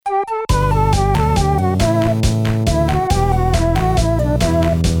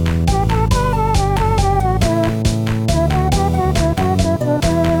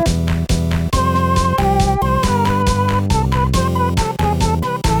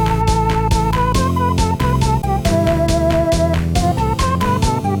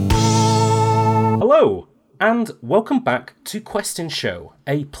and welcome back to Quest and Show,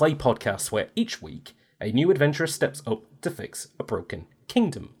 a play podcast where each week a new adventurer steps up to fix a broken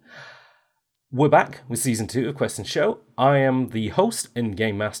kingdom. We're back with Season 2 of Quest and Show. I am the host and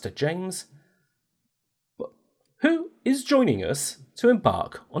Game Master, James. But who is joining us to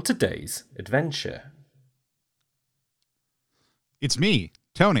embark on today's adventure? It's me,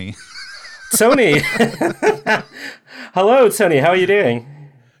 Tony. Tony! Hello, Tony. How are you doing?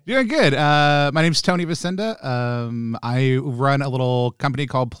 Doing good. My name's Tony Vicinda. I run a little company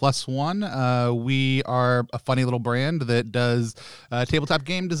called Plus One. We are a funny little brand that does tabletop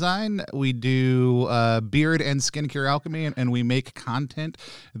game design. We do beard and skincare alchemy, and we make content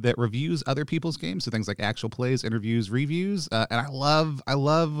that reviews other people's games. So things like actual plays, interviews, reviews. And I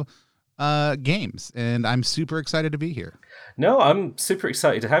love games, and I'm super excited to be here. No, I'm super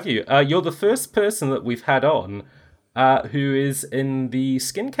excited to have you. You're the first person that we've had on who is in the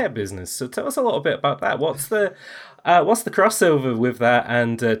skincare business. So tell us a little bit about that. What's the crossover with that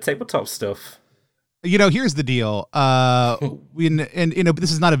and tabletop stuff? Here's the deal.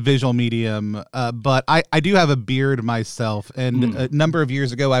 This is not a visual medium, but I do have a beard myself. And a number of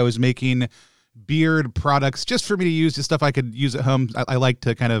years ago, I was making beard products just for me to use, just stuff I could use at home. I like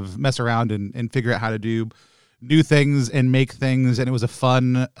to kind of mess around and figure out how to do new things and make things, and it was a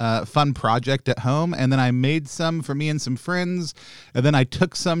fun project at home. And then I made some for me and some friends, and then I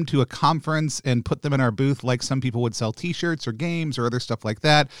took some to a conference and put them in our booth, like some people would sell T-shirts or games or other stuff like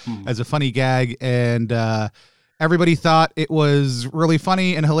that, as a funny gag. And everybody thought it was really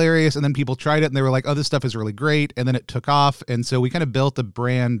funny and hilarious, and then people tried it and they were like, oh, this stuff is really great, and then it took off. And so we kind of built a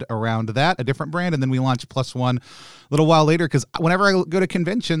brand around that, a different brand, and then we launched Plus One a little while later, because whenever I go to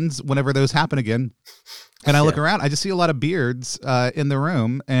conventions, whenever those happen again, and I look around, I just see a lot of beards in the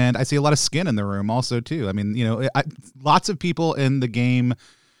room, and I see a lot of skin in the room also, too. I mean, lots of people in the game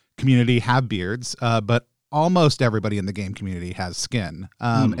community have beards, but almost everybody in the game community has skin.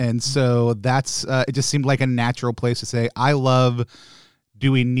 And so that's, it just seemed like a natural place to say, I love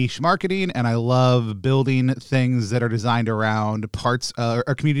doing niche marketing, and I love building things that are designed around parts or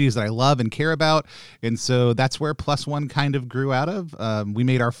communities that I love and care about. And so that's where Plus One kind of grew out of. We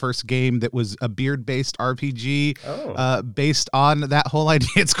made our first game that was a beard-based RPG based on that whole idea.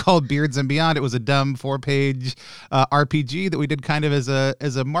 It's called Beards and Beyond. It was a dumb 4-page RPG that we did kind of as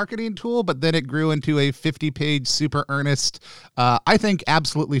a marketing tool, but then it grew into a 50-page, super earnest, I think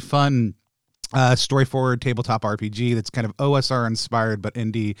absolutely fun story forward tabletop RPG that's kind of OSR inspired but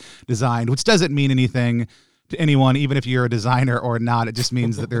indie designed, which doesn't mean anything to anyone, even if you're a designer or not. It just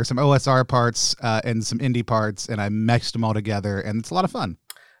means that there are some OSR parts and some indie parts, and I meshed them all together, and it's a lot of fun.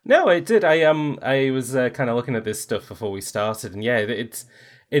 No, it did. I was kind of looking at this stuff before we started, and yeah, it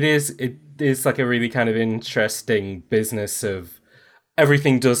is like a really kind of interesting business of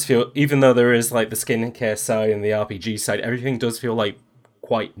everything does feel, even though there is like the skincare side and the RPG side, everything does feel like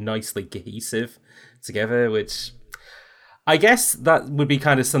quite nicely cohesive together, which I guess that would be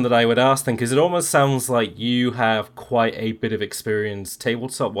kind of something that I would ask then, because it almost sounds like you have quite a bit of experience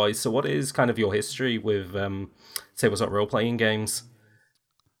tabletop-wise. So what is kind of your history with tabletop role-playing games?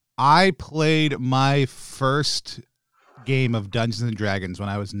 I played my first game of Dungeons & Dragons when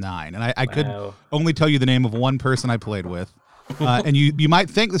I was 9, and I could only tell you the name of one person I played with. And you might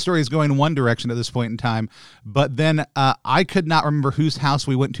think the story is going one direction at this point in time, but then I could not remember whose house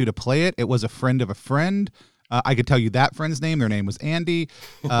we went to play it. It was a friend of a friend. I could tell you that friend's name. Their name was Andy,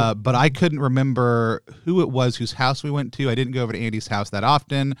 but I couldn't remember who it was whose house we went to. I didn't go over to Andy's house that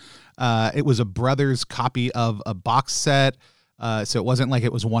often. It was a brother's copy of a box set, so it wasn't like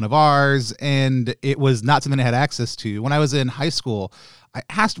it was one of ours, and it was not something I had access to. When I was in high school, I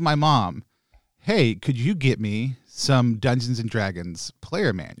asked my mom, hey, could you get me some Dungeons & Dragons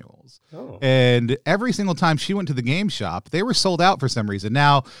player manuals? And every single time she went to the game shop, they were sold out for some reason.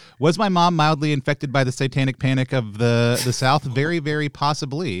 Now, was my mom mildly infected by the satanic panic of the South? Very, very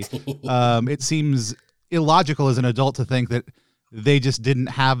possibly. It seems illogical as an adult to think that they just didn't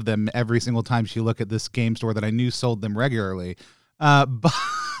have them every single time she looked at this game store that I knew sold them regularly.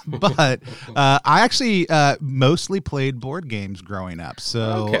 But I actually mostly played board games growing up.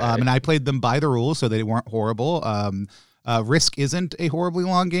 So, and I played them by the rules, so they weren't horrible. Risk isn't a horribly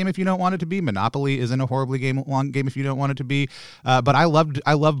long game if you don't want it to be. Monopoly isn't a horribly long game if you don't want it to be. But I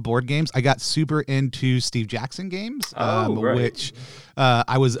loved board games. I got super into Steve Jackson games, which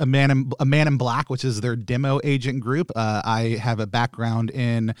I was a man in black, which is their demo agent group. I have a background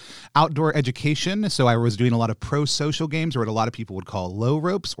in outdoor education, so I was doing a lot of pro-social games, or what a lot of people would call low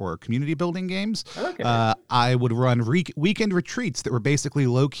ropes or community building games. Okay. I would run weekend retreats that were basically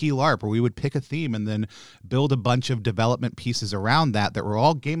low-key LARP, where we would pick a theme and then build a bunch of development pieces around that were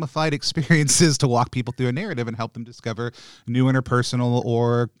all gamified experiences to walk people through a narrative and help them discover new interpersonal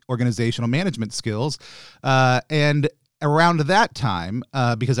or organizational management skills. And around that time,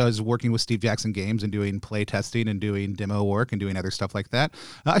 because I was working with Steve Jackson Games and doing play testing and doing demo work and doing other stuff like that,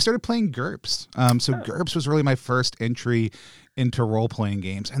 I started playing GURPS. GURPS was really my first entry into role-playing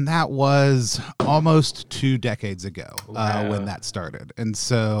games, and that was almost 2 decades ago when that started. And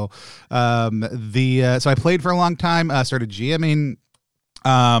so so I played for a long time, started GMing,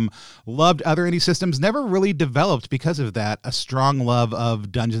 loved other indie systems, never really developed because of that a strong love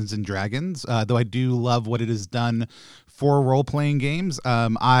of Dungeons and Dragons, though I do love what it has done for role-playing games.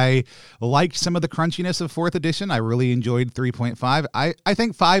 I liked some of the crunchiness of 4th edition. I really enjoyed 3.5. I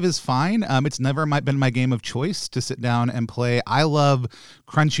think 5 is fine. It's never been my game of choice to sit down and play. I love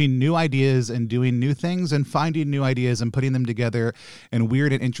crunching new ideas and doing new things and finding new ideas and putting them together in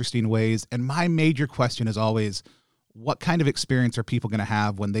weird and interesting ways. And my major question is always, what kind of experience are people going to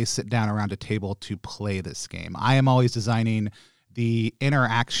have when they sit down around a table to play this game? I am always designing the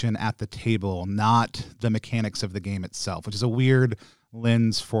interaction at the table, not the mechanics of the game itself, which is a weird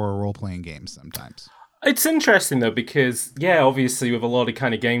lens for role-playing games sometimes. It's interesting, though, because, yeah, obviously with a lot of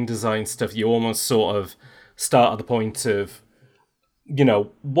kind of game design stuff, you almost sort of start at the point of, you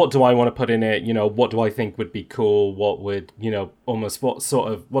know, what do I want to put in it? You know, what do I think would be cool? What would, you know, almost what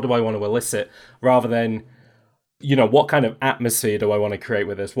do I want to elicit? Rather than, you know, what kind of atmosphere do I want to create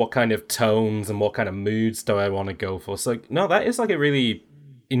with this? What kind of tones and what kind of moods do I want to go for? So, no, that is like a really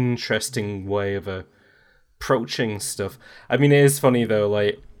interesting way of approaching stuff. I mean, it is funny though,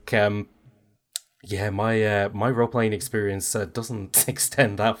 like, my role-playing experience doesn't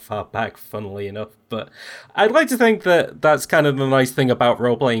extend that far back, funnily enough. But I'd like to think that that's kind of the nice thing about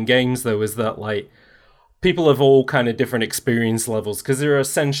role-playing games, though, is that, like, people have all kind of different experience levels, because they're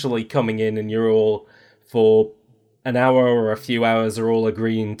essentially coming in and you're all, for an hour or a few hours, are all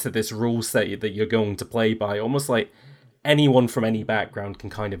agreeing to this rule set that you're going to play by. Almost like anyone from any background can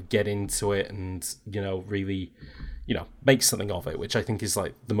kind of get into it and, you know, really, you know, make something of it, which I think is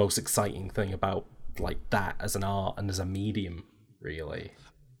like the most exciting thing about like that as an art and as a medium, really.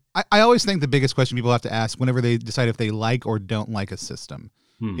 I always think the biggest question people have to ask whenever they decide if they like or don't like a system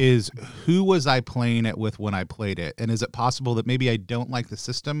is, who was I playing it with when I played it? And is it possible that maybe I don't like the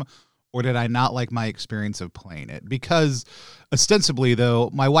system, or did I not like my experience of playing it? Because ostensibly, though,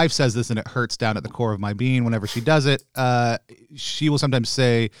 my wife says this and it hurts down at the core of my being whenever she does it. She will sometimes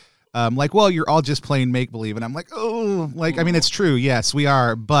say, like, well, you're all just playing make-believe. And I'm like, oh, like, I mean, it's true. Yes, we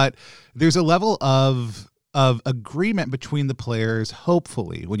are. But there's a level of agreement between the players,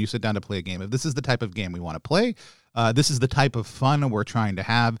 hopefully, when you sit down to play a game. If this is the type of game we want to play, this is the type of fun we're trying to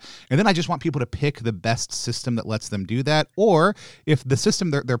have. And then I just want people to pick the best system that lets them do that. Or if the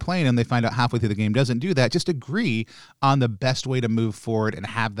system they're playing and they find out halfway through the game doesn't do that, just agree on the best way to move forward and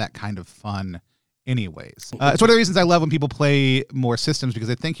have that kind of fun anyways. It's one of the reasons I love when people play more systems, because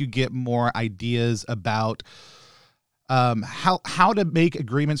I think you get more ideas about how to make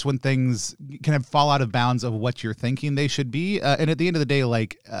agreements when things kind of fall out of bounds of what you're thinking they should be. And at the end of the day,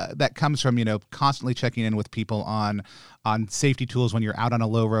 like that comes from, you know, constantly checking in with people on safety tools when you're out on a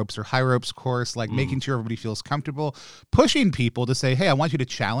low ropes or high ropes course, like making sure everybody feels comfortable, pushing people to say, hey, I want you to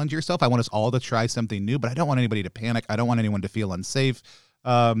challenge yourself. I want us all to try something new, but I don't want anybody to panic. I don't want anyone to feel unsafe.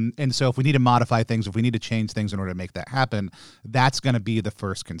 And so if we need to modify things, if we need to change things in order to make that happen, that's going to be the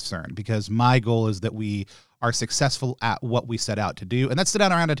first concern, because my goal is that we are successful at what we set out to do. And that's sit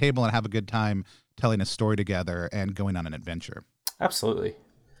down around a table and have a good time telling a story together and going on an adventure. Absolutely.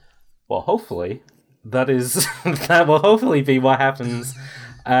 Well, hopefully that will hopefully be what happens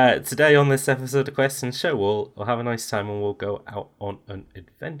today on this episode of Quest and Show. We'll have a nice time and we'll go out on an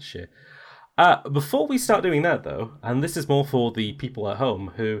adventure. Before we start doing that, though, and this is more for the people at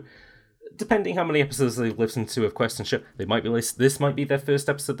home who, depending how many episodes they've listened to of Quest and Show, this might be their first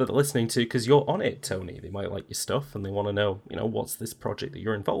episode that they're listening to because you're on it, Tony. They might like your stuff and they want to know, you know, what's this project that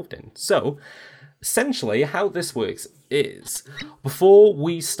you're involved in. So, essentially, how this works is, before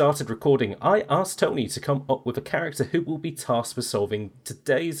we started recording, I asked Tony to come up with a character who will be tasked with solving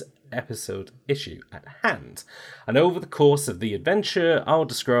today's episode issue at hand. And over the course of the adventure, I'll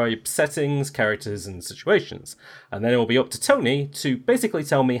describe settings, characters, and situations. And then it will be up to Tony to basically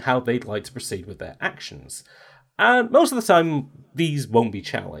tell me how they'd like to proceed with their actions. And most of the time, these won't be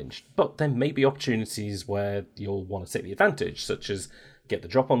challenged, but there may be opportunities where you'll want to take the advantage, such as get the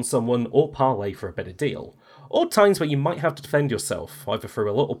drop on someone, or parlay for a better deal. Or times where you might have to defend yourself, either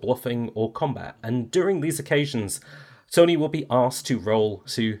through a little bluffing or combat. And during these occasions, Tony will be asked to roll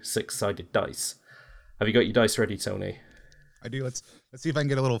 2 6-sided dice. Have you got your dice ready, Tony? I do. Let's see if I can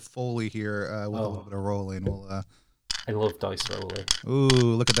get a little Foley here with a little bit of rolling. I love dice rolling.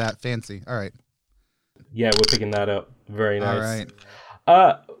 Ooh, look at that. Fancy. All right. Yeah, we're picking that up. Very nice. All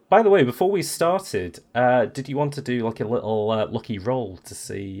right. By the way, before we started, did you want to do like a little lucky roll to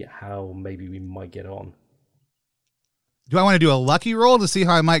see how maybe we might get on? Do I want to do a lucky roll to see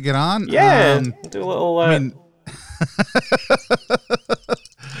how I might get on? Yeah, do a little... I mean,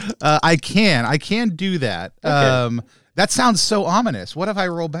 I can do that. Okay. That sounds so ominous. What if I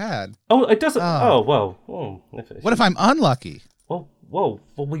roll bad? Oh, it doesn't... well... What if I'm unlucky? Well,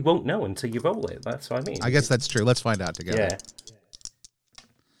 we won't know until you roll it. That's what I mean. I guess that's true. Let's find out together. Yeah.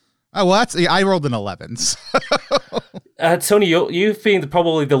 Oh, well, I rolled an 11. So. Tony, you've been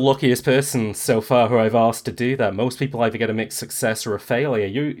probably the luckiest person so far who I've asked to do that. Most people either get a mixed success or a failure.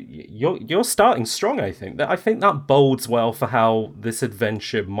 You're starting strong, I think. I think that bodes well for how this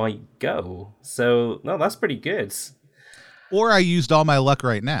adventure might go. So, no, that's pretty good. Or I used all my luck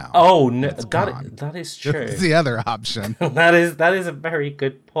right now. Oh, no, that is true. That's the other option. that is a very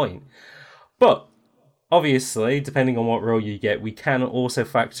good point. But obviously, depending on what roll you get, we can also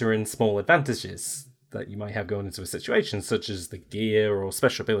factor in small advantages that you might have going into a situation, such as the gear or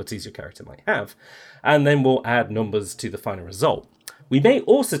special abilities your character might have, and then we'll add numbers to the final result. We may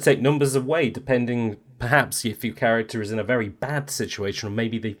also take numbers away, depending perhaps if your character is in a very bad situation, or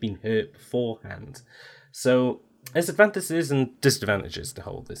maybe they've been hurt beforehand. So there's advantages and disadvantages to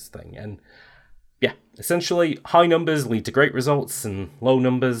hold this thing, and yeah, essentially, high numbers lead to great results, and low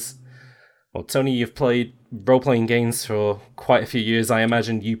numbers... Well, Tony, you've played role-playing games for quite a few years. I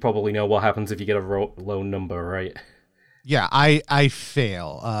imagine you probably know what happens if you get a low number, right? Yeah, I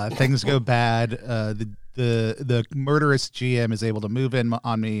fail. Things go bad. The murderous GM is able to move in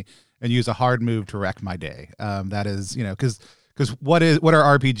on me and use a hard move to wreck my day. That is, because what are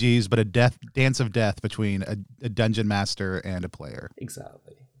RPGs but a dance of death between a dungeon master and a player?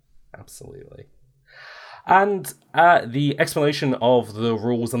 Exactly. Absolutely. And the explanation of the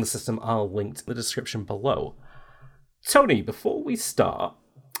rules on the system are linked in the description below. Tony, before we start,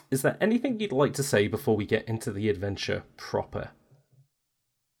 is there anything you'd like to say before we get into the adventure proper?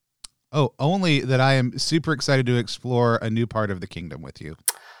 Oh, only that I am super excited to explore a new part of the kingdom with you.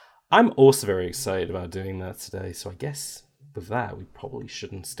 I'm also very excited about doing that today, so I guess with that, we probably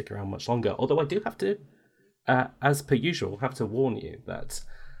shouldn't stick around much longer. Although I do have to, as per usual, have to warn you that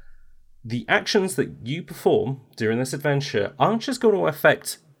the actions that you perform during this adventure aren't just going to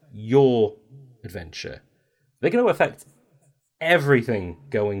affect your adventure. They're going to affect everything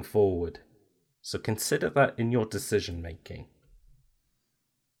going forward. So consider that in your decision making.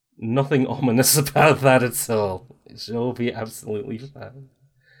 Nothing ominous about that at all. It shall be absolutely fine.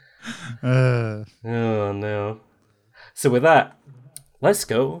 Oh no. So with that, let's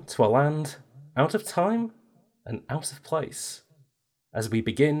go to a land out of time and out of place, as we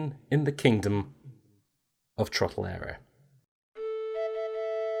begin in the kingdom of Trottelera.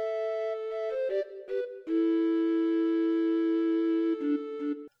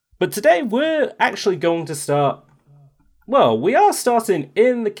 But today we're actually going to start... Well, we are starting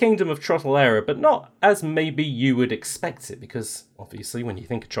in the kingdom of Trottelera, but not as maybe you would expect it, because obviously when you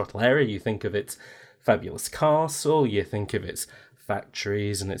think of Trottelera, you think of its fabulous castle, you think of its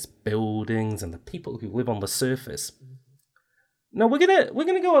factories and its buildings and the people who live on the surface. No, we're gonna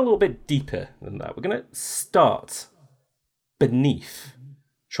go a little bit deeper than that. We're gonna start beneath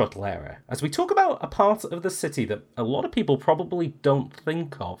Trottelera as we talk about a part of the city that a lot of people probably don't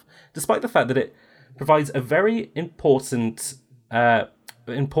think of, despite the fact that it provides a very important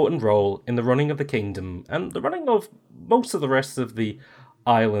role in the running of the kingdom and the running of most of the rest of the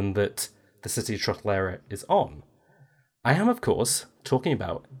island that the city of Trottelera is on. I am, of course, talking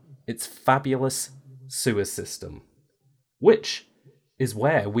about its fabulous sewer system, which is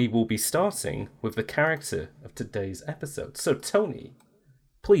where we will be starting with the character of today's episode. So, Tony,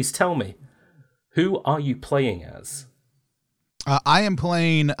 please tell me, who are you playing as? I am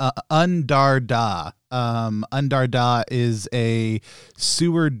playing Undarda. Undarda is a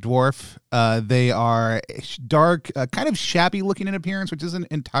sewer dwarf. They are dark, kind of shabby looking in appearance, which isn't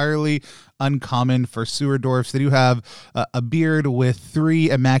entirely uncommon for sewer dwarfs. They do have a beard with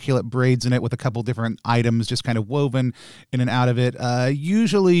 3 immaculate braids in it with a couple different items just kind of woven in and out of it.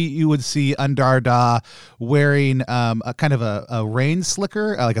 Usually you would see Undarda wearing a kind of a rain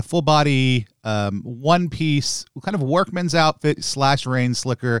slicker, like a full body one piece kind of workman's outfit / rain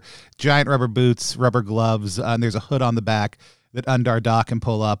slicker, giant rubber boots, rubber gloves, and there's a hood on the back. that Undarda can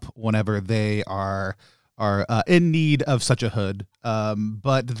pull up whenever they are in need of such a hood.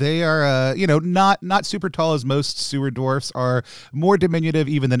 But they are, not super tall as most sewer dwarfs, are more diminutive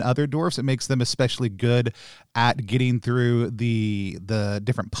even than other dwarfs. It makes them especially good at getting through the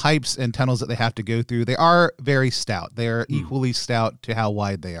different pipes and tunnels that they have to go through. They are very stout. They are equally stout to how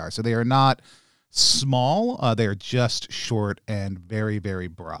wide they are. So they are not small. They are just short and very, very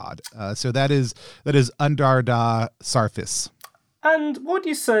broad. So that is Undarda Sarfice. And what do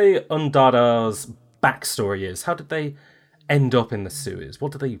you say Undarda's backstory is? How did they end up in the sewers?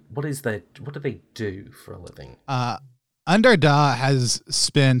 What do they do for a living? Undarda has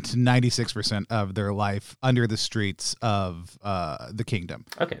spent 96% of their life under the streets of the kingdom.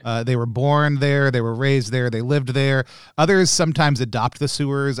 Okay. They were born there. They were raised there. They lived there. Others sometimes adopt the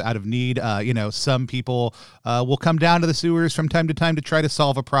sewers out of need. Some people will come down to the sewers from time to time to try to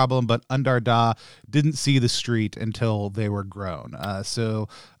solve a problem, but Undarda didn't see the street until they were grown. So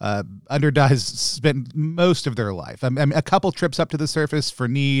Undarda has spent most of their life. A couple trips up to the surface for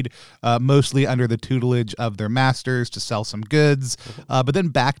need, mostly under the tutelage of their masters to sell some goods, but then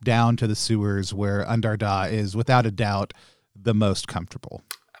back down to the sewers where Undarda is without a doubt the most comfortable.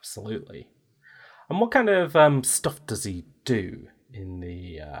 Absolutely. And what kind of stuff does he do in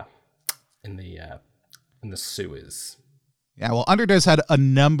the sewers? Yeah, well, Undarda's had a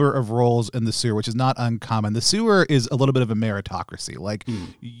number of roles in the sewer, which is not uncommon. The sewer is a little bit of a meritocracy. Like,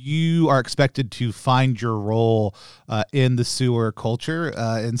 you are expected to find your role in the sewer culture.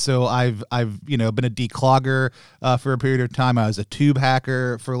 And so I've been a declogger for a period of time. I was a tube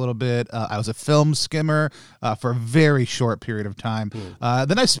hacker for a little bit. I was a film skimmer for a very short period of time.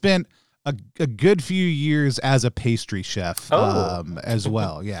 Then I spent a good few years as a pastry chef as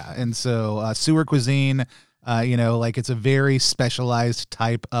well. Yeah. And so sewer cuisine, it's a very specialized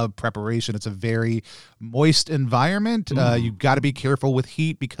type of preparation. It's a very moist environment. You've got to be careful with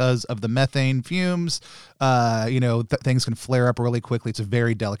heat because of the methane fumes. Things can flare up really quickly. It's a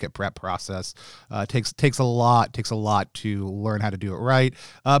very delicate prep process. Takes a lot to learn how to do it right.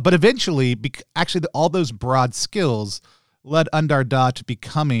 But eventually, all those broad skills led Undarda to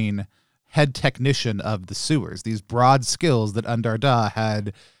becoming head technician of the sewers. These broad skills that Undarda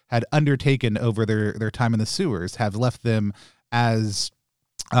had undertaken over their time in the sewers have left them as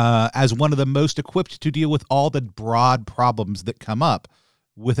one of the most equipped to deal with all the broad problems that come up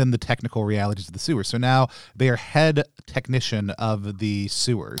within the technical realities of the sewers. So now they are head technician of the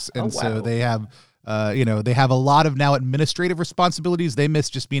sewers. And so they have they have a lot of now administrative responsibilities. They miss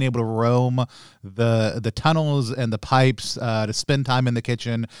just being able to roam the tunnels and the pipes, to spend time in the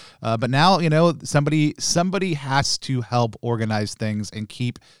kitchen. But now, somebody has to help organize things and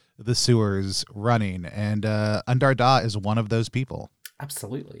keep the sewers running. And Undarda is one of those people.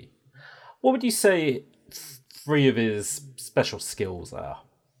 Absolutely. What would you say three of his special skills are?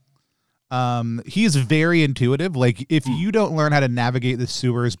 He's very intuitive. Like, if you don't learn how to navigate the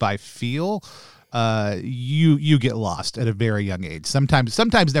sewers by feel, you get lost at a very young age.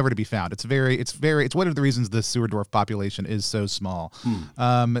 Sometimes never to be found. It's one of the reasons the sewer dwarf population is so small.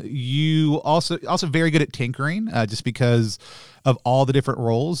 You also very good at tinkering, just because of all the different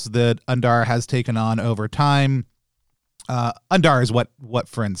roles that Undar has taken on over time. Undar is what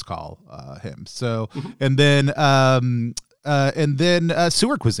friends call him. So, and then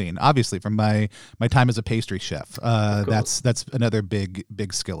sewer cuisine, obviously, from my time as a pastry chef. That's another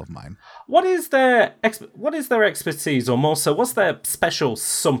big skill of mine. What is their expertise, or more so, what's their special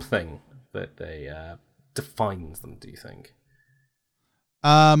something that they defines them, do you think?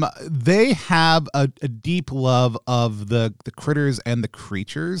 They have a deep love of the critters and the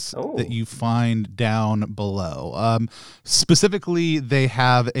creatures that you find down below. Specifically, they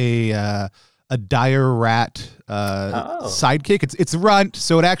have a dire rat sidekick. It's runt,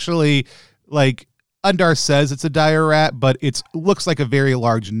 so it actually, like Undar says, it's a dire rat, but it looks like a very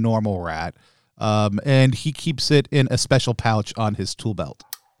large normal rat. And he keeps it in a special pouch on his tool belt.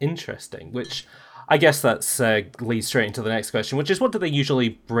 Interesting. Which I guess that's leads straight into the next question, which is, what do they usually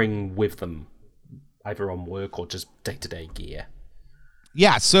bring with them, either on work or just day-to-day gear?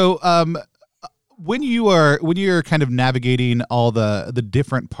 Yeah. So when you're kind of navigating all the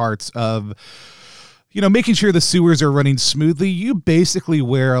different parts of, making sure the sewers are running smoothly, you basically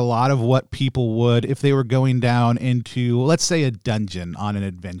wear a lot of what people would if they were going down into, let's say, a dungeon on an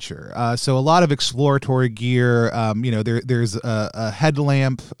adventure. So a lot of exploratory gear. There's a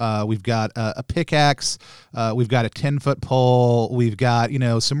headlamp. We've got a pickaxe. We've got a 10-foot pole. We've got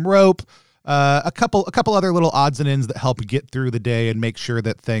some rope. A couple other little odds and ends that help get through the day and make sure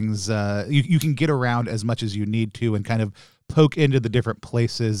that things you can get around as much as you need to and kind of poke into the different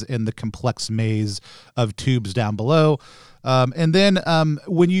places in the complex maze of tubes down below. And then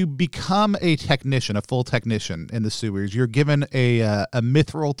when you become a technician, a full technician in the sewers, you're given a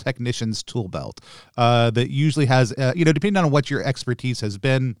mithril technician's tool belt that usually has, depending on what your expertise has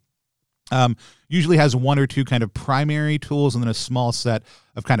been, usually has one or two kind of primary tools and then a small set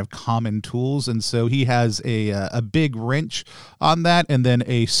of kind of common tools. And so he has a big wrench on that, and then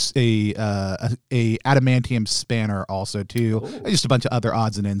a adamantium spanner also too. Ooh. Just a bunch of other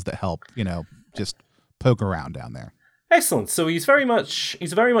odds and ends that help, just poke around down there. Excellent. So he's very much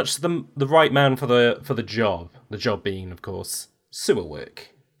the right man for the job. The job being, of course, sewer work.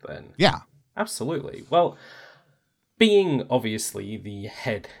 Then Yeah, absolutely. Well, being obviously the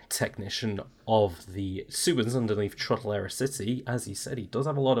head technician of the sewers underneath Trottleera City, as he said, he does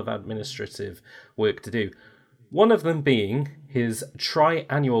have a lot of administrative work to do. One of them being his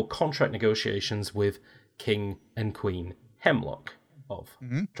tri-annual contract negotiations with King and Queen Hemlock of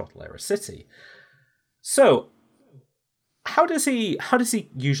Trottleera City. So, how does he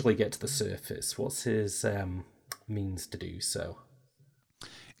usually get to the surface? What's his means to do so?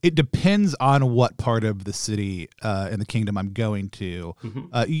 it depends on what part of the city in the kingdom I'm going to.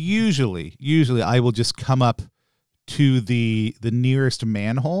 Usually I will just come up to the nearest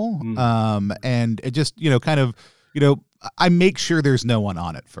manhole, and it just I make sure there's no one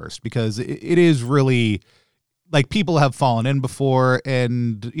on it first, because it is really, like, people have fallen in before,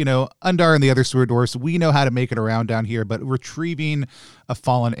 and Undar and the other sewer dwarfs, we know how to make it around down here, but retrieving a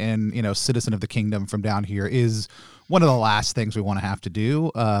fallen in citizen of the kingdom from down here is one of the last things we want to have to do,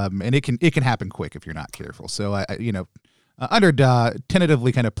 and it can happen quick if you're not careful. So Undarda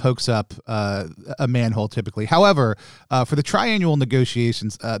tentatively kind of pokes up a manhole typically. However, for the triannual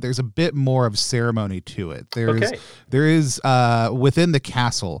negotiations, there's a bit more of ceremony to it. There is within the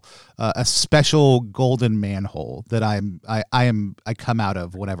castle a special golden manhole that I come out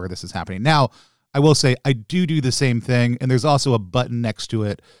of whenever this is happening. Now, I will say I do the same thing, and there's also a button next to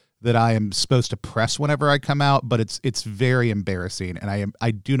it that I am supposed to press whenever I come out, but it's very embarrassing, and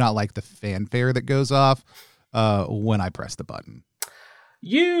I do not like the fanfare that goes off when I press the button.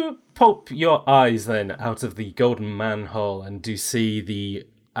 You pop your eyes then out of the golden manhole and do see the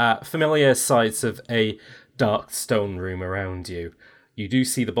familiar sights of a dark stone room around you. You do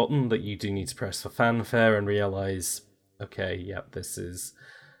see the button that you do need to press for fanfare and realise, okay, yep, this is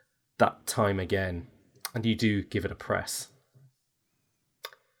that time again. And you do give it a press.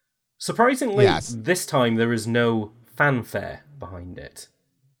 Surprisingly, Yes. This time there is no fanfare behind it.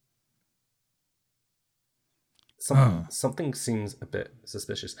 Something seems a bit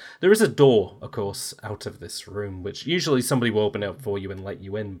suspicious. There is a door, of course, out of this room, which usually somebody will open up for you and let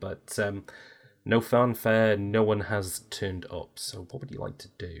you in, but no fanfare, no one has turned up. So what would you like to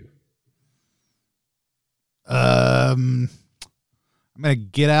do? I'm going to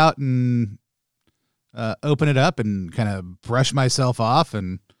get out and open it up and kind of brush myself off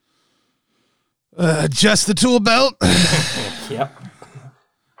and adjust the tool belt. Yep.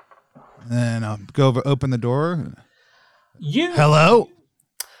 And I'll go over, open the door. Hello?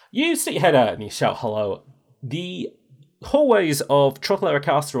 You stick your head out and you shout hello. The hallways of Trottleera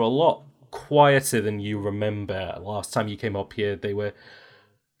Castle are a lot quieter than you remember. Last time you came up here,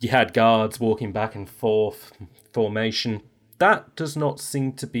 you had guards walking back and forth, formation. That does not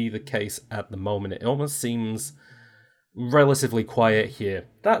seem to be the case at the moment. It almost seems relatively quiet here.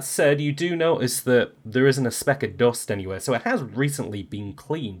 That said, you do notice that there isn't a speck of dust anywhere, so it has recently been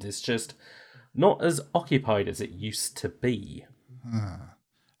cleaned. It's just not as occupied as it used to be.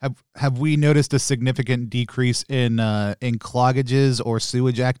 Have we noticed a significant decrease in cloggages or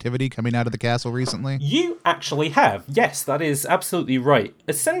sewage activity coming out of the castle recently? You actually have. Yes, that is absolutely right.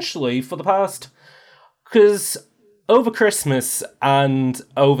 Essentially, for the past... Because over Christmas and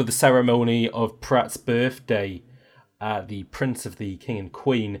over the ceremony of Pratt's birthday, the Prince of the King and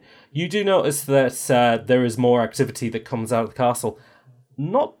Queen, you do notice that there is more activity that comes out of the castle.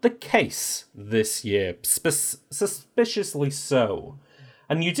 Not the case this year, suspiciously so.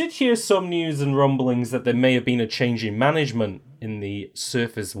 And you did hear some news and rumblings that there may have been a change in management in the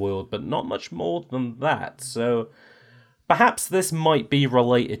surface world, but not much more than that. So perhaps this might be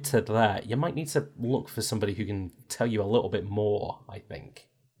related to that. You might need to look for somebody who can tell you a little bit more, I think.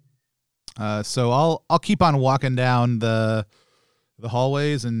 So I'll keep on walking down the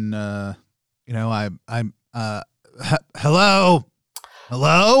hallways, and hello.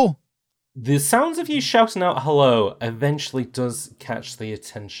 The sounds of you shouting out hello eventually does catch the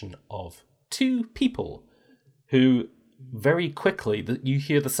attention of two people who very quickly you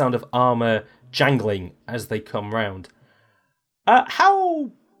hear the sound of armor jangling as they come round.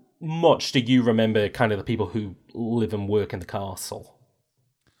 How much do you remember kind of the people who live and work in the castle?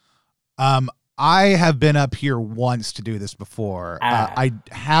 I have been up here once to do this before. I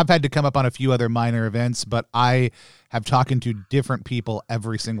have had to come up on a few other minor events, but I have talking to different people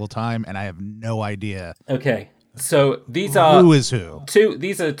every single time, and I have no idea. Okay, so these are who is who.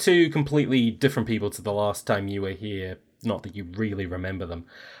 These are two completely different people to the last time you were here. Not that you really remember them,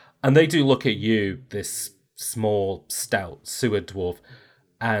 and they do look at you, this small, stout sewer dwarf,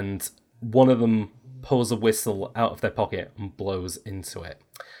 and one of them pulls a whistle out of their pocket and blows into it.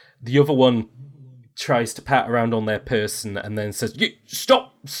 The other one tries to pat around on their person and then says,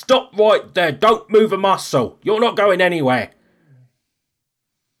 Stop right there, don't move a muscle, you're not going anywhere.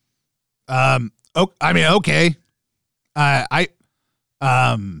 Okay.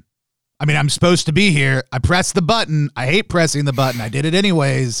 I'm supposed to be here. I pressed the button. I hate pressing the button. I did it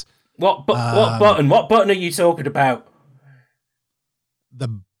anyways. What button? What button are you talking about?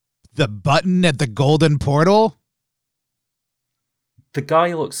 The button at the golden portal? The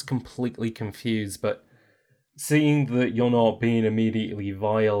guy looks completely confused, but seeing that you're not being immediately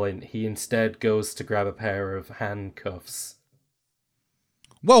violent, he instead goes to grab a pair of handcuffs.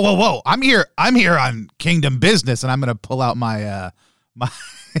 Whoa. I'm here on Kingdom business, and I'm going to pull out my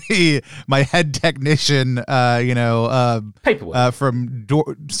my head technician, paperwork from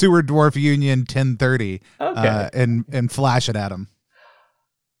Sewer Dwarf Union 1030, okay. And flash it at him.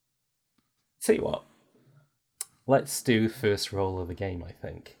 Tell you what, let's do first roll of the game, I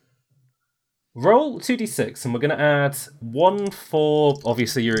think. Roll 2d6, and we're going to add 1 for,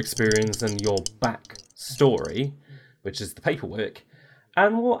 obviously, your experience and your back story, which is the paperwork,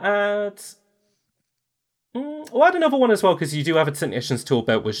 and we'll add another one as well, because you do have a technician's tool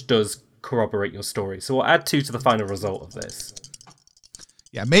belt, which does corroborate your story. So we'll add 2 to the final result of this.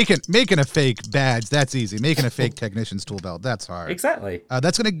 Yeah, making a fake badge, that's easy. Making a fake technician's tool belt, that's hard. Exactly.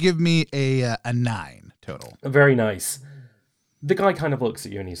 That's going to give me a 9 total. Very nice. The guy kind of looks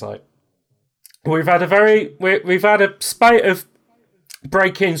at you and he's like, we've had a spate of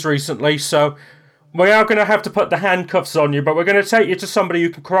break-ins recently, so we are going to have to put the handcuffs on you, but we're going to take you to somebody who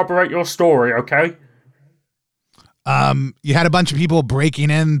can corroborate your story, okay? You had a bunch of people breaking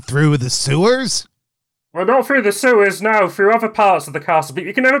in through the sewers? Well, not through the sewers, no, through other parts of the castle, but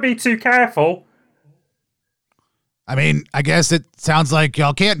you can never be too careful. I mean, I guess it sounds like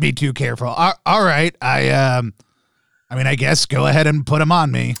y'all can't be too careful. All right, I guess go ahead and put them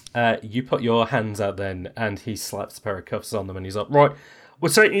on me. You put your hands out then, and he slaps a pair of cuffs on them, and he's like, right, we're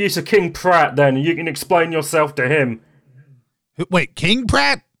taking you to King Pratt then, and you can explain yourself to him. Wait, King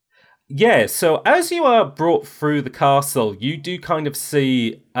Pratt? Yeah, so as you are brought through the castle, you do kind of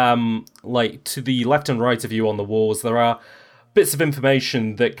see, to the left and right of you on the walls, there are bits of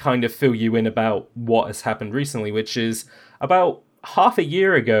information that kind of fill you in about what has happened recently, which is about half a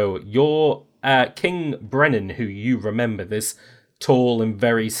year ago, your King Brennan, who you remember, this tall and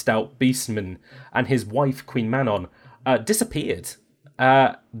very stout beastman, and his wife, Queen Manon, disappeared.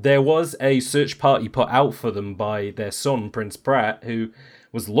 There was a search party put out for them by their son, Prince Pratt, who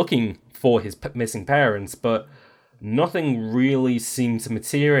was looking for his missing parents, but nothing really seemed to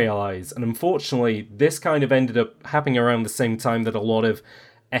materialize. And unfortunately, this kind of ended up happening around the same time that a lot of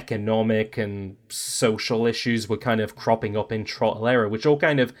economic and social issues were kind of cropping up in Trottelera, which all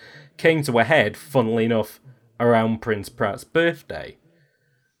kind of came to a head, funnily enough, around Prince Pratt's birthday.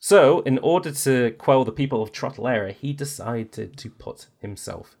 So, in order to quell the people of Trottelera, he decided to put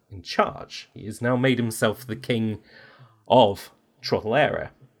himself in charge. He has now made himself the king of Trottelera.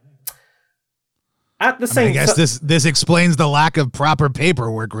 At the same time, I guess this explains the lack of proper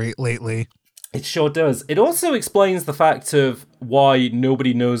paperwork lately. It sure does. It also explains the fact of why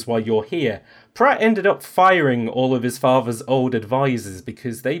nobody knows why you're here. Pratt ended up firing all of his father's old advisors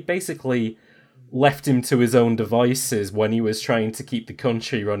because they basically left him to his own devices when he was trying to keep the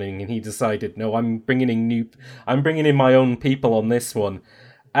country running, and he decided, no, I'm bringing in my own people on this one.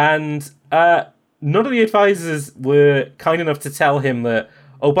 And none of the advisors were kind enough to tell him that,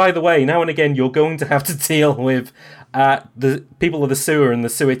 oh, by the way, now and again, you're going to have to deal with the people of the sewer and the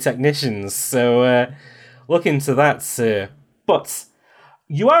sewer technicians. So look into that, sir. But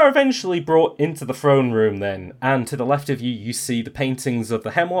you are eventually brought into the throne room then, and to the left of you, you see the paintings of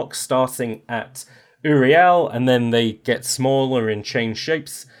the Hemlock starting at Uriel, and then they get smaller and change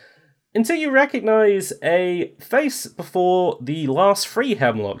shapes, until you recognize a face before the last 3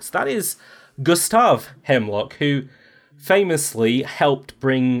 Hemlocks. That is Gustav Hemlock, who famously helped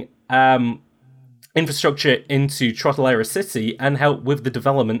bring infrastructure into Trottelera City and help with the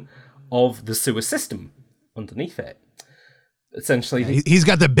development of the sewer system underneath it. essentially. He's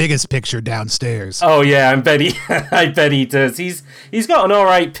got the biggest picture downstairs. Oh yeah, I bet he does. He's got an all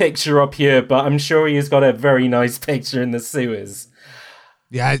right picture up here, but I'm sure he's got a very nice picture in the sewers.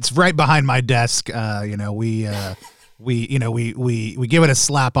 Yeah, it's right behind my desk. We give it a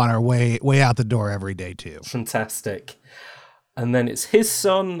slap on our way out the door every day too. Fantastic. And then it's his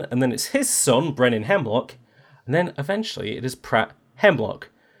son, and then it's his son, Brennan Hemlock, and then eventually it is Pratt Hemlock,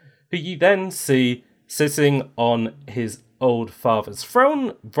 who you then see sitting on his old father's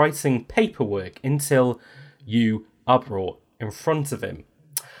throne, writing paperwork until you are brought in front of him.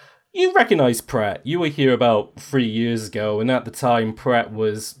 You recognise Pratt. You were here about 3 years ago, and at the time Pratt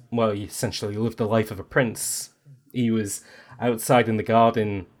was, well, he essentially lived the life of a prince. He was outside in the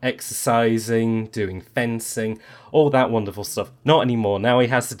garden, exercising, doing fencing, all that wonderful stuff. Not anymore. Now he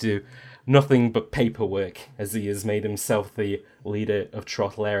has to do nothing but paperwork, as he has made himself the leader of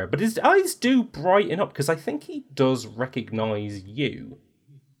Trothlera. But his eyes do brighten up, because I think he does recognise you.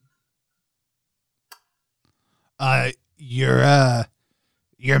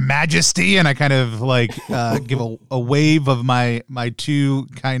 Your Majesty, and I kind of like give a wave of my two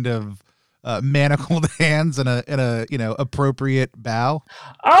kind of manacled hands and a appropriate bow.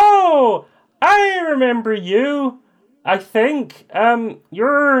 Oh, I remember you. I think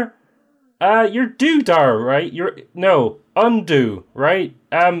you're Dudar, right? Undo, right?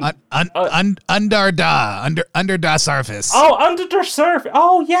 Undarda Sarfice. Oh, Undarda Sarfice.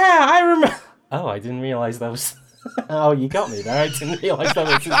 Oh yeah, I remember. Oh, I didn't realize that was. Oh, you got me there. I didn't realize that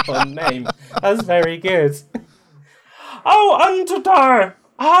was his fun name. That's very good. Oh, Undarda.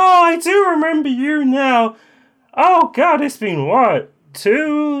 Oh, I do remember you now. Oh God, it's been what,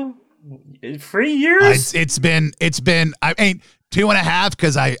 3 years? It's been 2.5,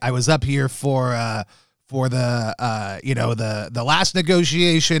 because I was up here for the the last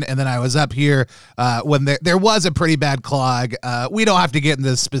negotiation, and then I was up here when there was a pretty bad clog. We don't have to get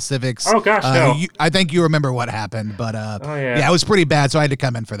into the specifics. Oh gosh, no. I think you remember what happened, but yeah, it was pretty bad, so I had to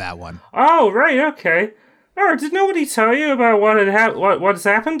come in for that one. Oh right, okay. Oh, did nobody tell you about what's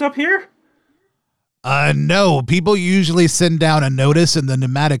happened up here? No. People usually send down a notice in the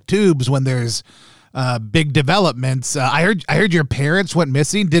pneumatic tubes when there's big developments. I heard your parents went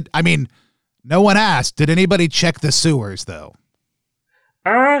missing. No one asked. Did anybody check the sewers though?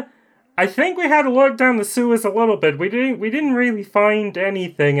 I think we had to look down the sewers a little bit. We didn't really find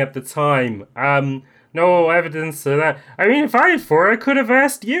anything at the time. No evidence of that. I mean, if I had I could have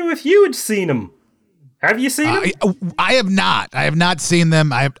asked you if you had seen them. Have you seen them? I have not. I have not seen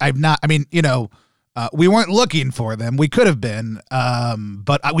them. I've not. I mean, we weren't looking for them. We could have been,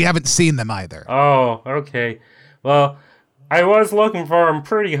 but we haven't seen them either. Oh, okay. Well, I was looking for them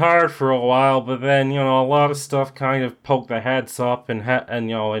pretty hard for a while, but then a lot of stuff kind of poked their heads up in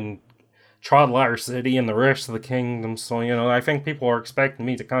Trothlera City and the rest of the kingdom. So I think people are expecting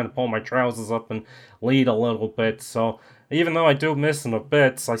me to kind of pull my trousers up and lead a little bit. So even though I do miss them a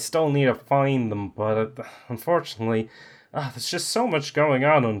bit, I still need to find them. But unfortunately, there's just so much going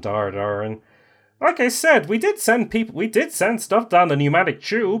on Undarda, and like I said, we did send stuff down the pneumatic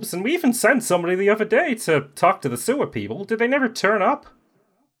tubes, and we even sent somebody the other day to talk to the sewer people. Did they never turn up?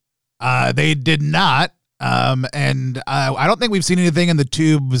 They did not. And I don't think we've seen anything in the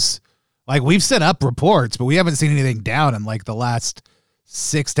tubes. Like, we've set up reports, but we haven't seen anything down in like the last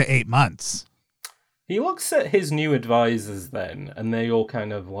 6 to 8 months. He looks at his new advisors then, and they all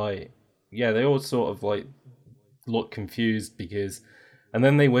kind of they all sort of look confused because, and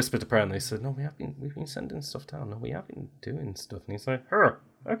then they whisper to Pratt and they said, "No, we've been sending stuff down. No, we have been doing stuff." And he's like,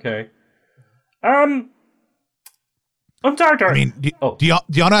 okay. Undarda. I mean, do y'all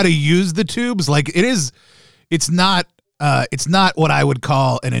know how to use the tubes? Like, it's not what I would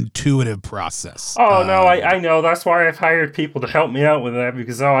call an intuitive process. Oh, no, I know. That's why I've hired people to help me out with that,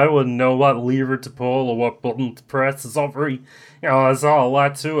 because I wouldn't know what lever to pull or what button to press. It's all very, there's all a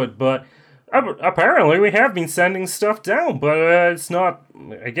lot to it. But apparently we have been sending stuff down, but it's not,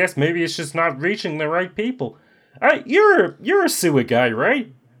 I guess maybe it's just not reaching the right people. You're a sewer guy,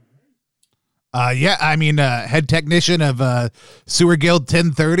 right? Yeah, I mean, head technician of Sewer Guild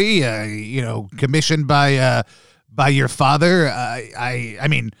 1030, commissioned by your father. I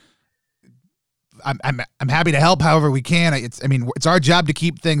mean, I'm happy to help however we can. It's our job to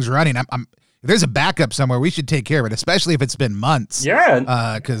keep things running. If there's a backup somewhere, we should take care of it, especially if it's been months.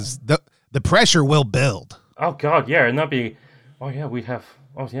 Yeah. Because the pressure will build. Oh God, yeah, and that'd be. Oh yeah, we have.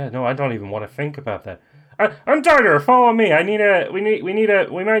 Oh yeah, no, I don't even want to think about that. Undarda, follow me.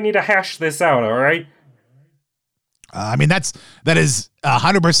 We might need to hash this out. All right. That is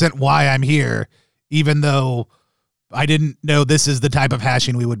 100% why I'm here, even though I didn't know this is the type of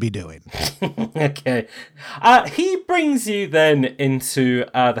hashing we would be doing. Okay. He brings you then into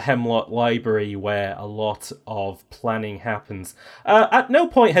the Hemlock Library where a lot of planning happens. At no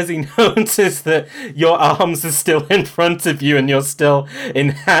point has he noticed that your arms are still in front of you and you're still in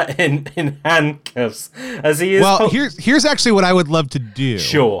handcuffs. As he is. Well, here's actually what I would love to do.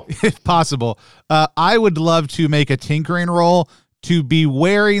 Sure. If possible. I would love to make a tinkering roll to be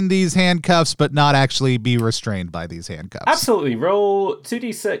wearing these handcuffs, but not actually be restrained by these handcuffs. Absolutely. Roll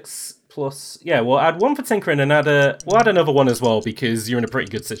 2d6 plus... Yeah, we'll add 1 for tinkering and we'll add another 1 as well because you're in a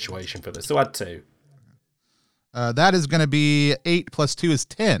pretty good situation for this. So add 2. That is going to be 8 plus 2 is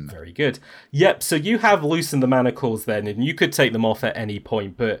 10. Very good. Yep, so you have loosened the manacles then, and you could take them off at any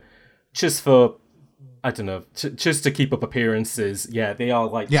point, but just for... I don't know, just to keep up appearances. Yeah, they are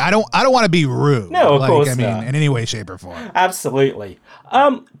like... Yeah, I don't want to be rude. No, of course not. I mean, in any way, shape, or form. Absolutely.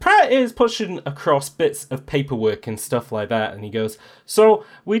 Pratt is pushing across bits of paperwork and stuff like that, and he goes, so,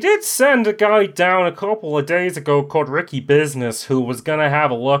 we did send a guy down a couple of days ago called Ricky Business who was going to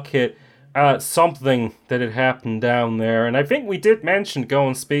have a look at something that had happened down there, and I think we did mention go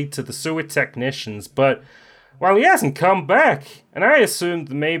and speak to the sewer technicians, but... Well, he hasn't come back, and I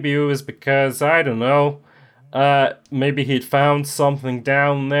assumed maybe it was because, I don't know, maybe he'd found something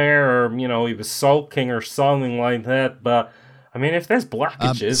down there, or, he was sulking or something like that, but, I mean, if there's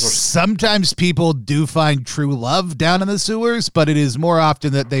blockages... Sometimes people do find true love down in the sewers, but it is more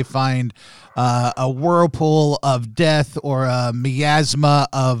often that they find a whirlpool of death or a miasma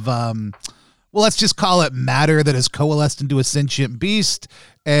of... well, let's just call it matter that has coalesced into a sentient beast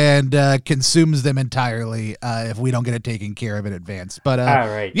and consumes them entirely if we don't get it taken care of in advance. But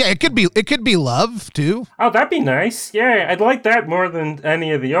right. Yeah, it could be love too. Oh, that'd be nice. Yeah, I'd like that more than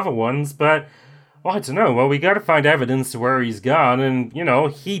any of the other ones. But well, I don't know. Well, we got to find evidence to where he's gone, and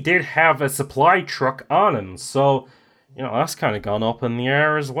he did have a supply truck on him, so that's kind of gone up in the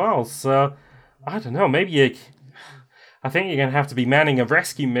air as well. So I don't know. Maybe I think you're going to have to be manning a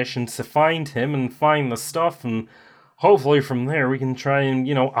rescue mission to find him and find the stuff, and hopefully from there we can try and,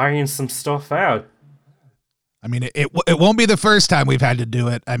 iron some stuff out. I mean, it won't be the first time we've had to do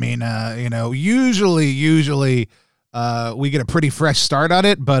it. I mean, usually we get a pretty fresh start on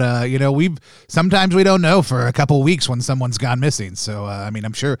it, but, sometimes we don't know for a couple of weeks when someone's gone missing. So, I mean,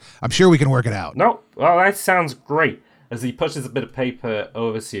 I'm sure we can work it out. No, well, that sounds great, as he pushes a bit of paper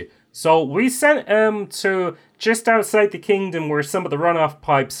over to you. So we sent him to just outside the kingdom where some of the runoff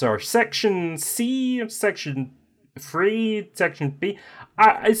pipes are. Section C, Section 3, Section B.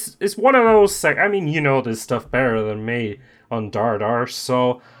 It's one of those... I mean, you know this stuff better than me, Undarda.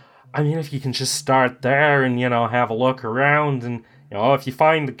 So, I mean, if you can just start there and, have a look around and, if you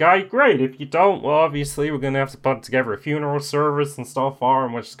find the guy, great. If you don't, well, obviously we're going to have to put together a funeral service and stuff for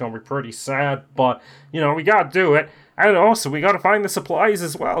him, which is going to be pretty sad. But, we got to do it. And also, we got to find the supplies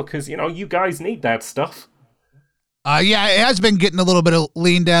as well, because, you guys need that stuff. Yeah, it has been getting a little bit of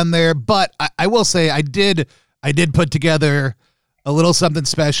lean down there, but I will say I did put together a little something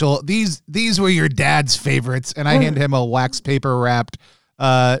special. These were your dad's favorites, and I hand him a wax paper wrapped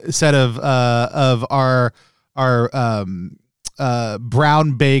set of our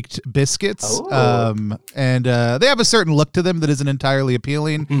brown baked biscuits. And they have a certain look to them that isn't entirely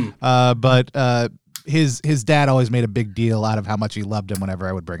appealing, but his dad always made a big deal out of how much he loved him whenever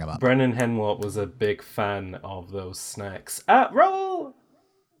I would bring him up. Brennan Henwalt was a big fan of those snacks. Roll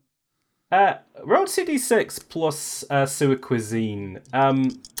 2d6 plus sewer cuisine.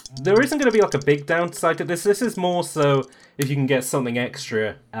 There isn't going to be like a big downside to this. This is more so if you can get something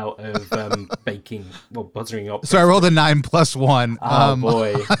extra out of baking, buttering up. So I rolled a 9 plus 1. Oh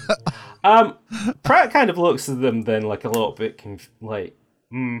boy. Pratt kind of looks at them then like a little bit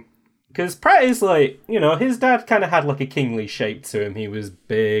because Pratt is like, his dad kind of had like a kingly shape to him. He was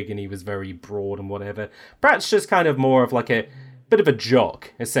big and he was very broad and whatever. Pratt's just kind of more of like a bit of a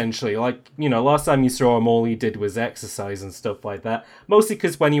jock, essentially. Like, last time you saw him, all he did was exercise and stuff like that. Mostly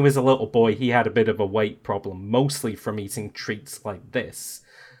because when he was a little boy, he had a bit of a weight problem, mostly from eating treats like this.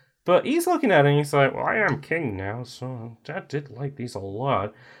 But he's looking at it and he's like, well, I am king now, so Dad did like these a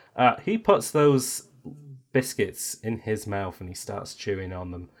lot. He puts those biscuits in his mouth and he starts chewing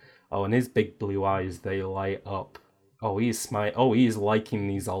on them. Oh, and his big blue eyes, they light up. Oh, he's liking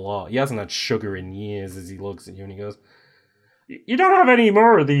these a lot. He hasn't had sugar in years as he looks at you and he goes, you don't have any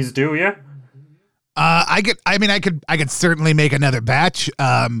more of these, do you? I could certainly make another batch.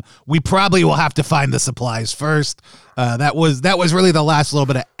 We probably will have to find the supplies first. That was really the last little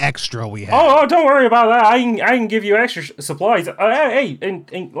bit of extra we had. Oh, don't worry about that. I can give you extra supplies. Hey,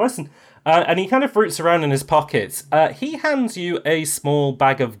 listen. And he kind of fruits around in his pockets. He hands you a small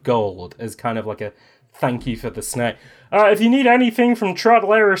bag of gold as kind of like a thank you for the snack. If you need anything from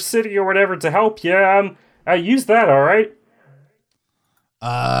Trottlera City or whatever to help you, use that, alright?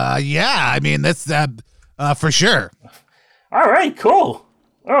 Yeah, I mean, that's, for sure. Alright, cool.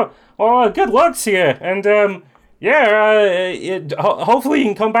 Oh, well, good luck to you, and, hopefully you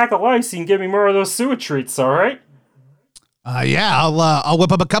can come back alive so you can give me more of those sewer treats, alright? Yeah, I'll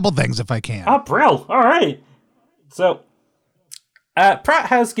whip up a couple things if I can. Oh, brill, alright. So, Pratt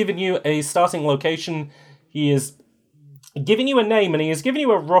has given you a starting location. He is giving you a name, and he has given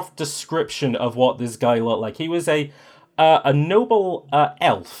you a rough description of what this guy looked like. He was a noble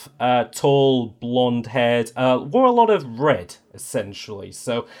elf, tall, blonde-haired, wore a lot of red, essentially.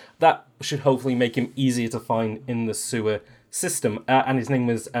 So that should hopefully make him easier to find in the sewer system. And his name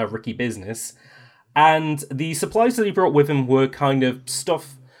was Ricky Business. And the supplies that he brought with him were kind of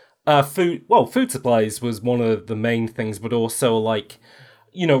stuff, food. Well, food supplies was one of the main things, but also like,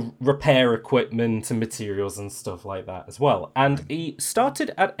 repair equipment and materials and stuff like that as well. And he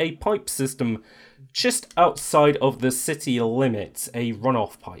started at a pipe system just outside of the city limits, a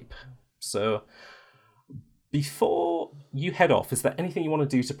runoff pipe. So, before you head off, is there anything you want to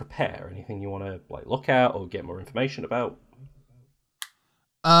do to prepare? Anything you want to look at or get more information about?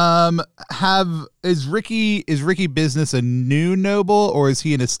 Is Ricky Business a new noble, or is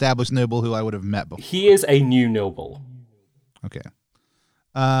he an established noble who I would have met before? He is a new noble. Okay.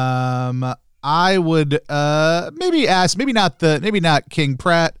 I would maybe ask, maybe not King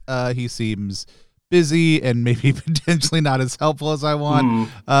Pratt. He seems busy and maybe potentially not as helpful as I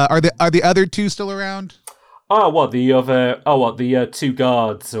want. Are the other two still around? The two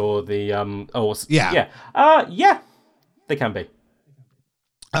guards or the yeah, they can be.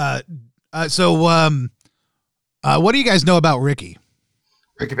 So what do you guys know about Ricky?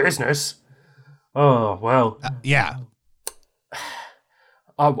 Ricky Business? Oh, well. Yeah.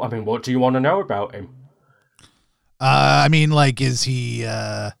 I mean, what do you want to know about him? I mean, is he,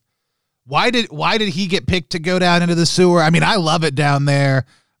 why did he get picked to go down into the sewer? I mean, I love it down there.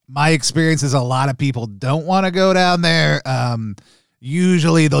 My experience is a lot of people don't want to go down there.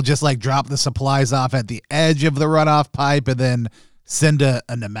 Usually they'll just drop the supplies off at the edge of the runoff pipe and then send a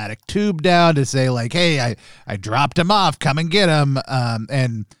pneumatic tube down to say hey, I dropped him off, come and get him.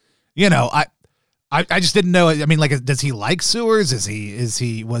 And I just didn't know. I mean, does he like sewers? Was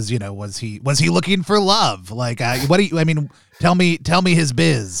he looking for love? Tell me his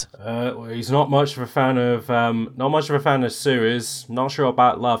biz. Well, he's not much of a fan of sewers. Not sure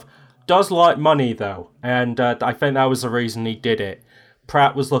about love. Does like money though, and I think that was the reason he did it.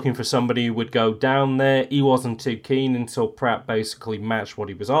 Pratt was looking for somebody who would go down there. He wasn't too keen until Pratt basically matched what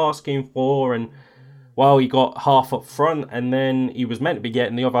he was asking for, and well, he got half up front, and then he was meant to be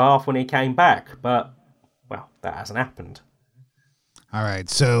getting the other half when he came back, but, well, that hasn't happened. All right,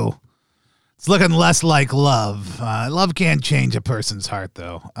 so it's looking less like love. Love can't change a person's heart,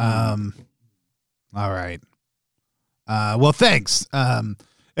 though. All right. Well, thanks.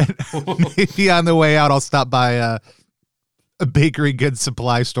 Maybe on the way out, I'll stop by a bakery goods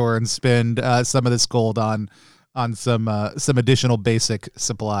supply store and spend some of this gold on some additional basic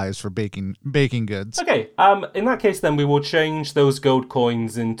supplies for baking goods. Okay, in that case then we will change those gold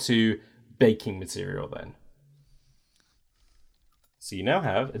coins into baking material then. So you now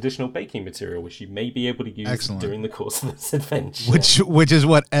have additional baking material which you may be able to use during the course of this adventure. Which is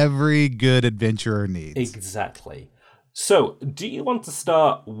what every good adventurer needs. Exactly. So, do you want to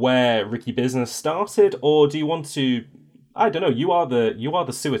start where Ricky Business started, or do you want to... I don't know, you are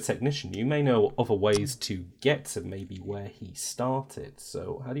the sewer technician. You may know other ways to get to maybe where he started.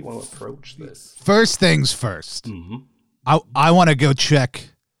 So how do you want to approach this? First things first. Mm-hmm. I want to go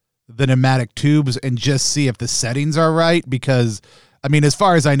check the pneumatic tubes and just see if the settings are right, because, I mean, as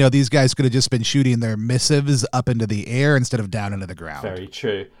far as I know, these guys could have just been shooting their missives up into the air instead of down into the ground. Very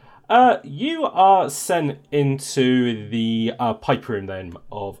true. You are sent into the pipe room then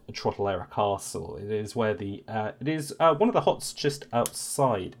of Trottlera Castle. It is where it is one of the huts just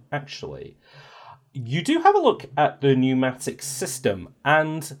outside, actually. You do have a look at the pneumatic system,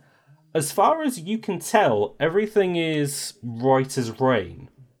 and as far as you can tell, everything is right as rain.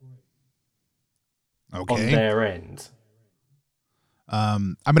 Okay. On their end.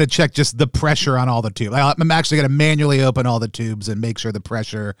 I'm going to check just the pressure on all the tubes. I'm actually going to manually open all the tubes and make sure the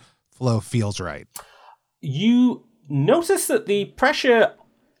pressure flow feels right. You notice that the pressure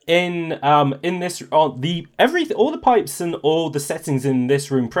in this all the pipes and all the settings in this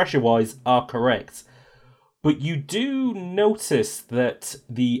room pressure-wise are correct. But you do notice that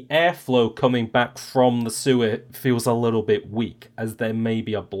the airflow coming back from the sewer feels a little bit weak, as there may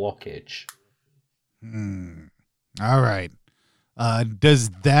be a blockage. All right. Does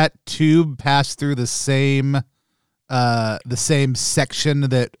that tube pass through the same section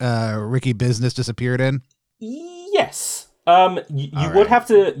that Ricky Business disappeared in? Yes. You would have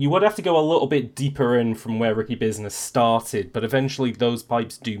to go a little bit deeper in from where Ricky Business started, but eventually those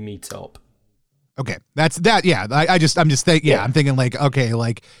pipes do meet up. Okay, that's that. Yeah, I'm just thinking. Yeah, I'm thinking like, okay,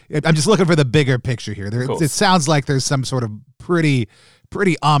 like I'm just looking for the bigger picture here. It sounds like there's some sort of pretty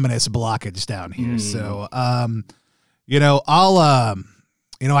ominous blockage down here. So, I'll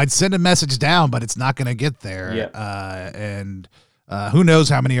I'd send a message down, but it's not going to get there. Yeah. And who knows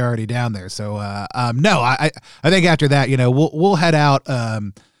how many are already down there. So, no, I think after that, we'll head out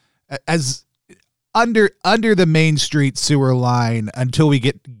as under the Main Street sewer line until we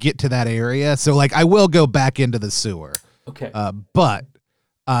get to that area. So like I will go back into the sewer. Okay. But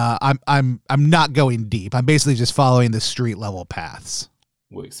I'm not going deep. I'm basically just following the street level paths.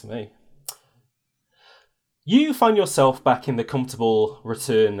 Works for me. You find yourself back in the comfortable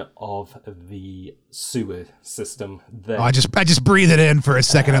return of the sewer system. There. Oh, I just breathe it in for a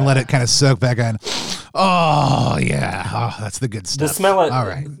second and let it kind of soak back in. Oh yeah, that's the good stuff. The smell of all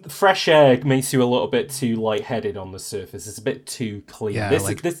right. Fresh air makes you a little bit too lightheaded on the surface. It's a bit too clean. Yeah,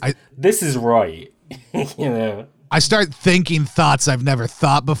 this is right. I start thinking thoughts I've never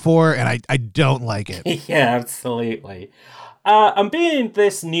thought before, and I don't like it. Yeah, absolutely. And being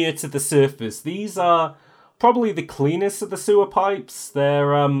this near to the surface, these are probably the cleanest of the sewer pipes.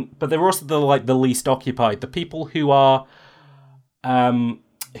 They're but they're also the least occupied. The people who are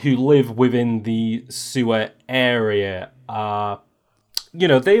who live within the sewer area are,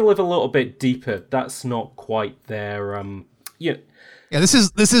 they live a little bit deeper. That's not quite their Yeah, this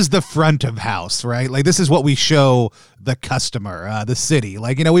is the front of house, right? Like this is what we show the customer, the city.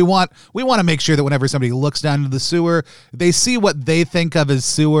 Like, we want to make sure that whenever somebody looks down into the sewer, they see what they think of as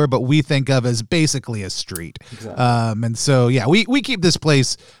sewer, but we think of as basically a street. Exactly. And so yeah, we keep this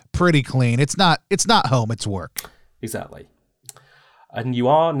place pretty clean. It's not home, it's work. Exactly. And you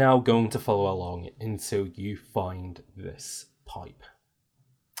are now going to follow along until you find this pipe.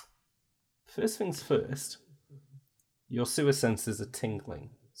 First things first. Your sewer senses are tingling,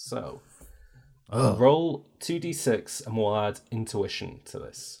 so roll 2d6 and we'll add intuition to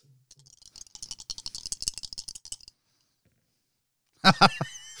this. I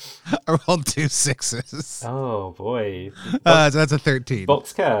rolled 2 6s. Oh boy. So that's a 13.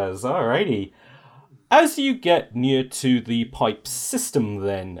 Boxcars, alrighty. As you get near to the pipe system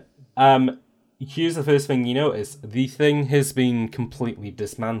then, here's the first thing you notice. The thing has been completely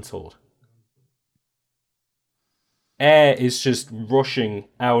dismantled. Air is just rushing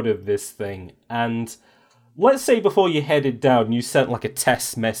out of this thing, and let's say before you headed down, you sent like a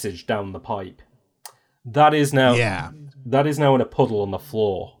test message down the pipe. That is now in a puddle on the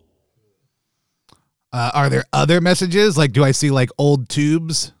floor. Are there other messages? Like, do I see like old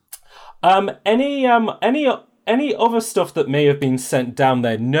tubes? Any other stuff that may have been sent down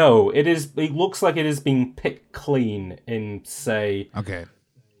there? No, it looks like it is being picked clean in, say. Okay.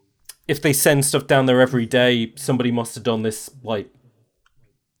 If they send stuff down there every day, somebody must have done this, like,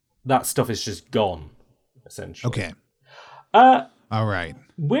 that stuff is just gone, essentially. Okay. All right.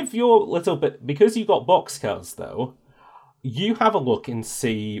 With your little bit, because you got boxcars, though, you have a look and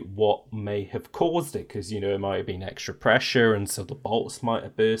see what may have caused it, because, it might have been extra pressure, and so the bolts might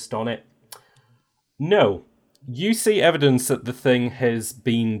have burst on it. No. You see evidence that the thing has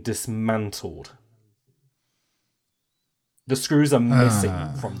been dismantled. The screws are missing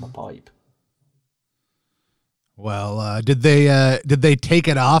from the pipe. Well, did they take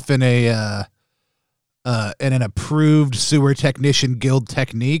it off in an approved sewer technician guild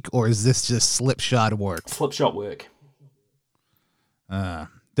technique, or is this just slipshod work? Slipshod work.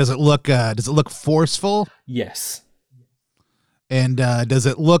 Does it look forceful? Yes. And does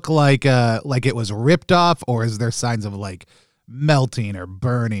it look like it was ripped off, or is there signs of like melting or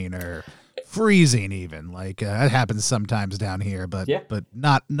burning or freezing even? Like that happens sometimes down here, but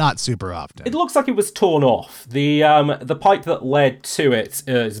not super often. It looks like it was torn off. The pipe that led to it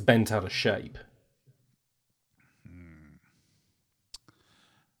is bent out of shape. You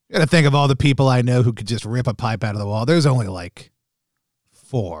gotta think of all the people I know who could just rip a pipe out of the wall. There's only like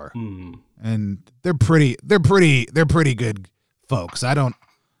 4, and they're pretty good folks. I don't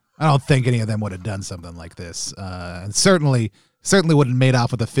think any of them would have done something like this, and certainly wouldn't have made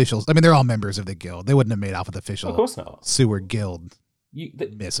off with officials. I mean, they're all members of the guild. They wouldn't have made off with official. Of course not. Sewer guild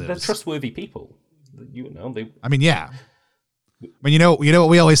missives. They're trustworthy people. I mean, yeah. I mean, you know what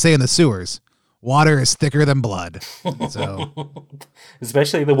we always say in the sewers: water is thicker than blood. So,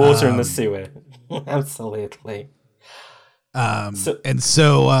 especially the water in the sewer. Absolutely.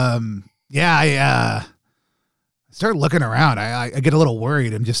 start looking around. I get a little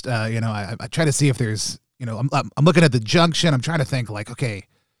worried. I'm just, I try to see if there's, I'm looking at the junction. I'm trying to think like, okay,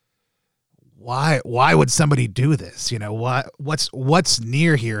 why would somebody do this? What's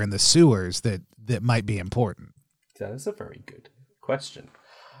near here in the sewers that might be important? That is a very good question.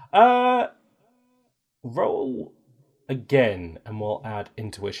 Roll again, and we'll add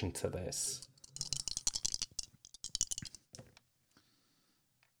intuition to this.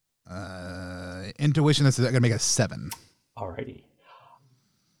 Intuition, that's going to make a 7. Alrighty.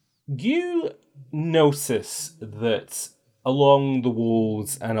 You notice that along the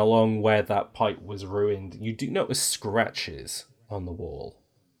walls and along where that pipe was ruined, you do notice scratches on the wall.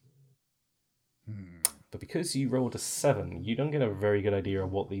 But because you rolled a 7, you don't get a very good idea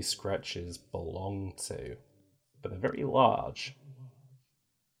of what these scratches belong to. But they're very large.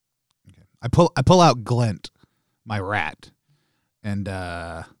 Okay. I pull out Glint, my rat, and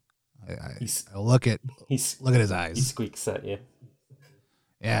I look at his eyes. He squeaks at you.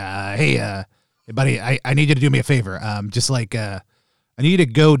 Yeah, hey buddy, I need you to do me a favor. Just like I need you to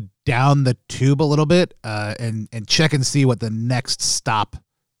go down the tube a little bit, and check and see what the next stop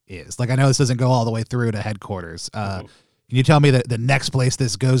is. Like, I know this doesn't go all the way through to headquarters. Can you tell me the next place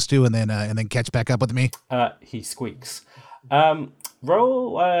this goes to, and then catch back up with me? He squeaks. Roll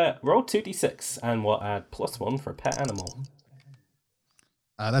 2d6, and we'll add +1 for pet animal.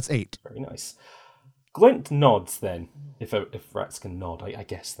 That's 8. Very nice. Glint nods then. If rats can nod, I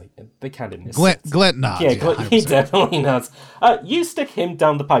guess they can in this sense. Glint nods. Yeah, he definitely nods. You stick him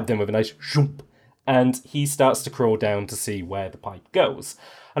down the pipe then with a nice shoomp, and he starts to crawl down to see where the pipe goes.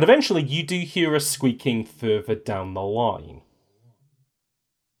 And eventually you do hear a squeaking further down the line.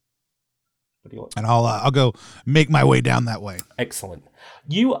 What do you want? And I'll go make my way down that way. Excellent.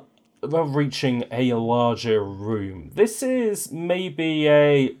 You are reaching a larger room. This is maybe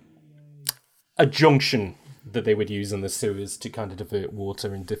a junction that they would use in the sewers to kind of divert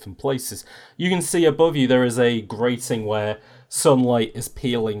water in different places. You can see above you there is a grating where sunlight is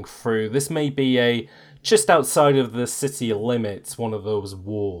peeling through. This may be just outside of the city limits, one of those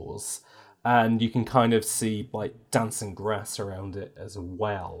walls. And you can kind of see like dancing grass around it as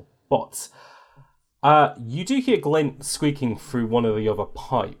well. But you do hear Glint squeaking through one of the other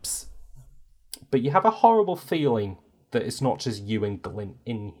pipes. But you have a horrible feeling that it's not just you and Glint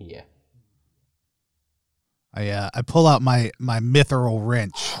in here. I pull out my mithril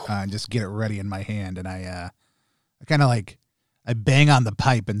wrench and just get it ready in my hand, and I kind of like I bang on the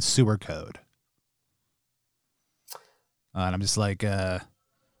pipe in sewer code, and I'm just like,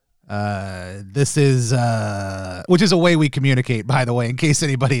 this is which is a way we communicate, by the way, in case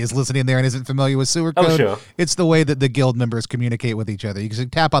anybody is listening there and isn't familiar with sewer code. Oh, sure. It's the way that the guild members communicate with each other. You can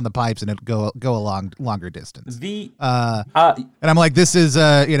tap on the pipes and it go a longer distance. And I'm like, this is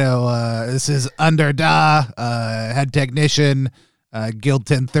this is Undarda, head technician, guild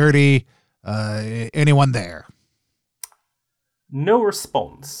 1030. Anyone there? No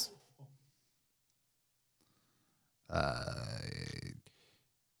response.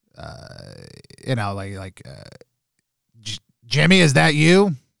 Jimmy, is that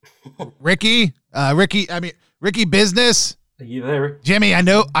you? Ricky? Ricky Business? Are you there? Jimmy, I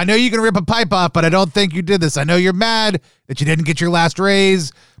know you can rip a pipe off, but I don't think you did this. I know you're mad that you didn't get your last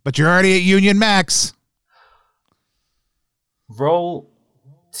raise, but you're already at Union Max. Roll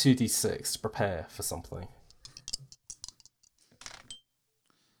 2d6 to prepare for something.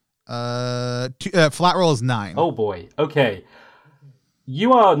 Flat roll is 9. Oh boy. Okay.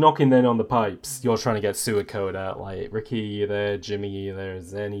 You are knocking then on the pipes. You're trying to get sewer code out. Like, Ricky, you there? Jimmy, you there?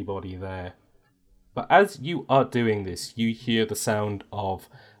 Is anybody there? But as you are doing this, you hear the sound of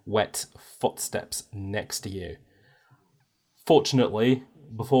wet footsteps next to you. Fortunately,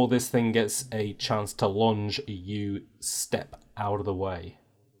 before this thing gets a chance to lunge, you step out of the way.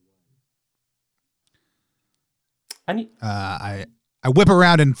 And I whip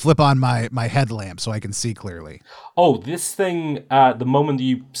around and flip on my headlamp so I can see clearly. Oh, this thing, the moment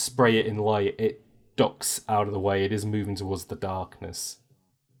you spray it in light, it ducks out of the way. It is moving towards the darkness.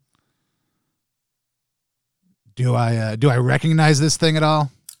 Do I recognize this thing at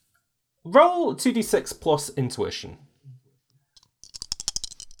all? Roll 2d6 plus intuition.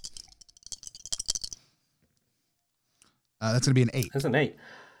 That's going to be an 8. That's an 8.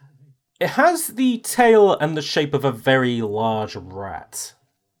 It has the tail and the shape of a very large rat.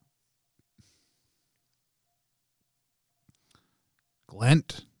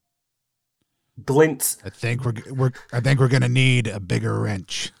 Glint. Glint. I think we're going to need a bigger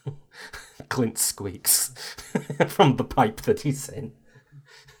wrench. Glint squeaks from the pipe that he's in.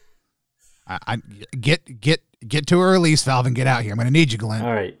 I get to her release valve and get out here. I'm going to need you, Glint.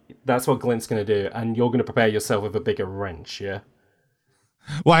 All right. That's what Glint's going to do, and you're going to prepare yourself with a bigger wrench, yeah?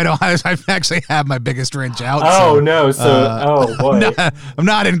 Well, I actually have my biggest wrench out. Oh, so, no, so, oh, boy. I'm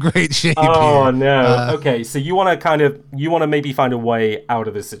not in great shape Oh, here. no. Okay, so you want to maybe find a way out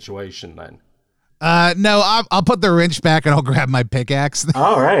of this situation, then? No, I'll put the wrench back and I'll grab my pickaxe.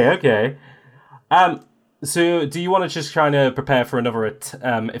 All right, okay. So do you want to just try to prepare for another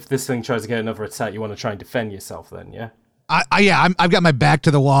if this thing tries to get another attack, you want to try and defend yourself then, yeah? I've got my back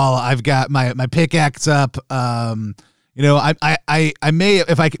to the wall. I've got my pickaxe up. You know, I may,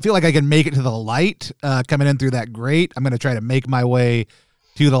 if I feel like I can make it to the light, coming in through that grate, I'm going to try to make my way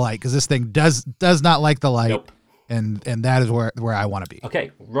to the light, because this thing does not like the light. Nope. And that is where I want to be.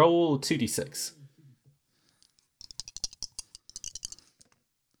 Okay, roll 2d6.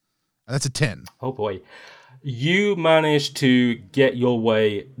 That's a 10. Oh boy. You manage to get your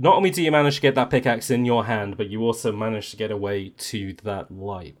way. Not only do you manage to get that pickaxe in your hand, but you also manage to get away to that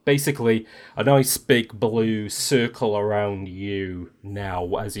light. Basically, a nice big blue circle around you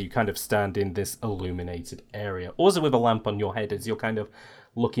now as you kind of stand in this illuminated area. Also with a lamp on your head as you're kind of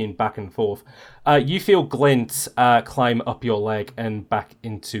looking back and forth. You feel Glint climb up your leg and back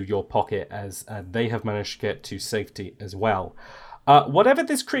into your pocket as they have managed to get to safety as well. Whatever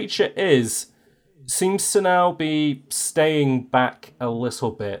this creature is, seems to now be staying back a little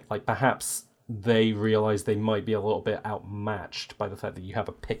bit. Like perhaps they realize they might be a little bit outmatched by the fact that you have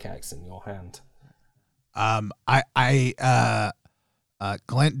a pickaxe in your hand.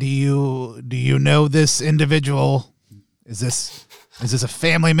 Glint, do you know this individual? Is this a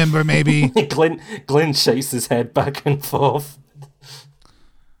family member, maybe? Glint shakes his head back and forth.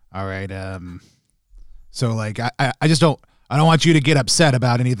 All right. So like, I just don't want you to get upset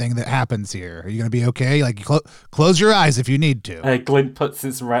about anything that happens here. Are you gonna be okay? Like, close your eyes if you need to. Glint puts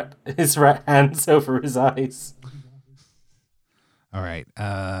his rat hands over his eyes. All right.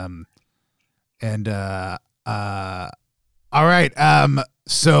 All right.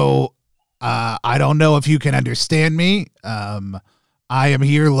 So, I don't know if you can understand me. I am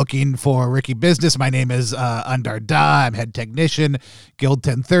here looking for Ricky Business. My name is Undarda. I'm head technician, Guild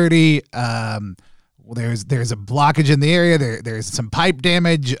 1030. There's a blockage in the area. There's some pipe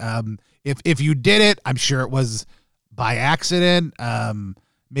damage. If you did it, I'm sure it was by accident.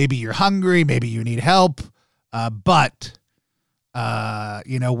 Maybe you're hungry. Maybe you need help. But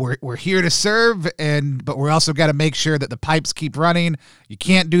we're here to serve, but we're also got to make sure that the pipes keep running. You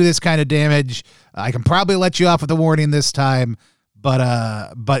can't do this kind of damage. I can probably let you off with a warning this time,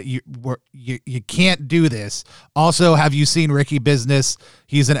 but you can't do this. Also, have you seen Ricky Business?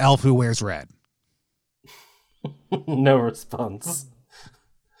 He's an elf who wears red. No response.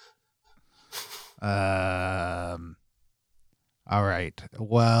 All right.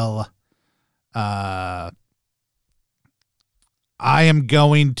 Well, I am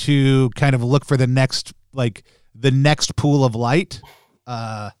going to kind of look for the next pool of light,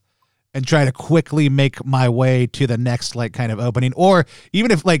 and try to quickly make my way to the next kind of opening. Or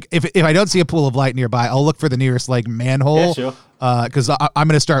even if I don't see a pool of light nearby, I'll look for the nearest manhole. Yeah, sure. Because I'm going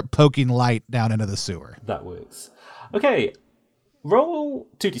to start poking light down into the sewer. That works. Okay, roll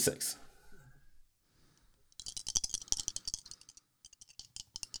 2d6.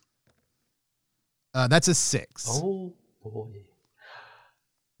 That's a 6. Oh boy.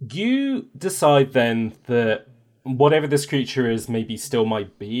 You decide then that whatever this creature is maybe still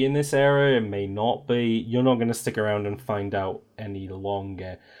might be in this area and may not be. You're not going to stick around and find out any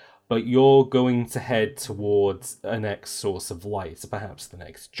longer. But you're going to head towards a next source of light, perhaps the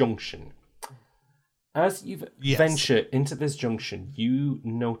next junction. As you venture into this junction, you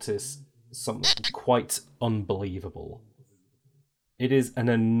notice something quite unbelievable. It is an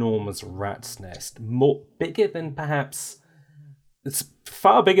enormous rat's nest, bigger than perhaps... It's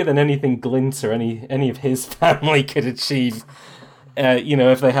far bigger than anything Glint or any of his family could achieve,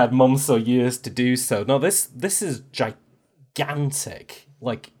 if they had months or years to do so. No, this is gigantic.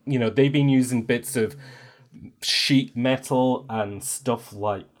 They've been using bits of sheet metal and stuff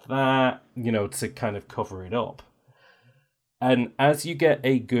like that, to kind of cover it up. And as you get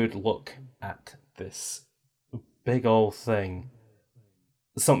a good look at this big old thing,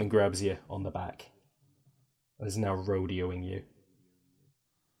 something grabs you on the back. It's now rodeoing you.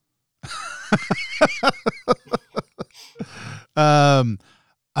 I'm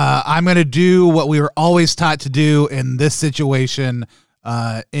going to do what we were always taught to do in this situation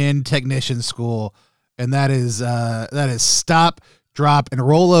in technician school, and that is stop, drop, and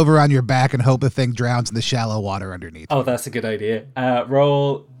roll over on your back and hope the thing drowns in the shallow water underneath. Oh, that's a good idea.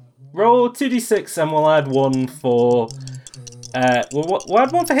 Roll 2d6, and we'll add one for... we'll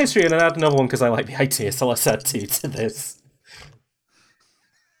add one for history and then add another one because I like the idea, so let's add 2 to this.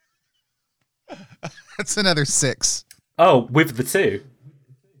 That's another 6. Oh, with the 2.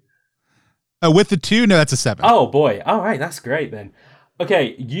 With the 2, no, that's a 7. Oh boy! All right, that's great then.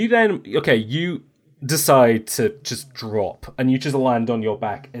 Okay, you decide to just drop, and you just land on your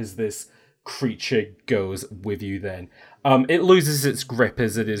back as this creature goes with you. Then, it loses its grip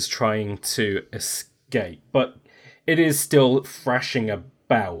as it is trying to escape, but it is still thrashing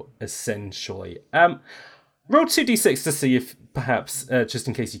about essentially. Roll 2d6 to see if perhaps, just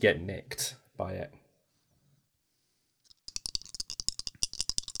in case you get nicked by it.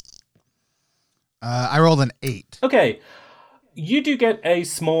 I rolled an 8. Okay, you do get a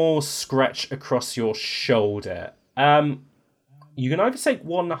small scratch across your shoulder. You can either take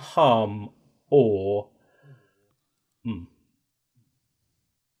 1 harm or...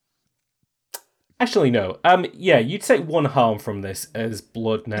 Actually, no. Yeah, you take 1 harm from this as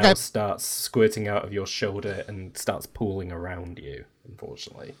blood now starts squirting out of your shoulder and starts pooling around you,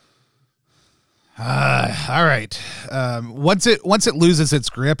 unfortunately. All right. Once it loses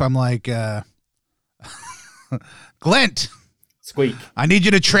its grip, I'm like... Glint! Squeak. I need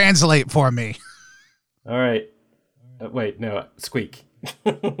you to translate for me. All right. Wait, no, squeak.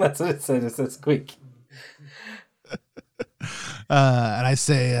 That's what it said. It said squeak. And I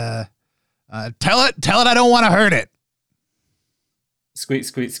say, tell it I don't want to hurt it. Squeak,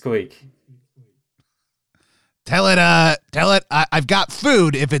 squeak, squeak. Tell it I've got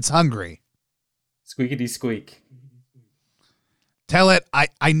food if it's hungry. Squeakity squeak. Tell it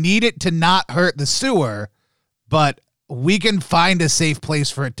I need it to not hurt the sewer, but we can find a safe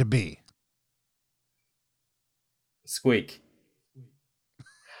place for it to be. Squeak.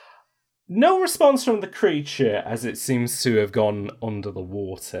 No response from the creature as it seems to have gone under the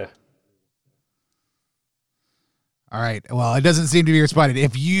water. All right. Well, it doesn't seem to be responding.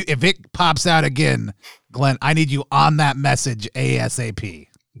 If it pops out again, Glenn, I need you on that message ASAP.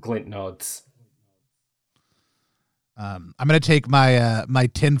 Glint nods. I'm gonna take my my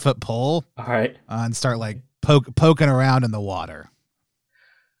 10-foot pole. All right. And start like poking around in the water.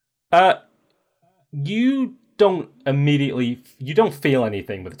 You don't feel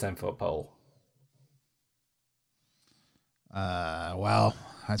anything with a 10-foot pole. Well,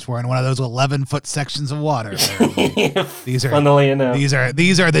 that's we're in one of those 11-foot sections of water. These are funnily enough.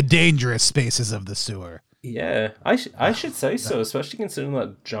 These are the dangerous spaces of the sewer. Yeah, I should say so, especially considering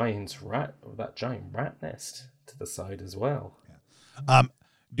that giant rat nest to the side as well.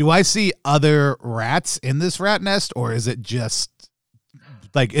 Do I see other rats in this rat nest, or is it just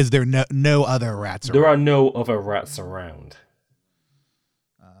like, is there no other rats around? There are no other rats around.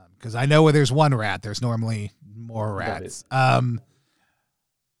 Because I know where there's one rat, there's normally more rats.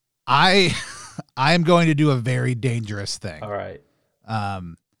 I am going to do a very dangerous thing. All right.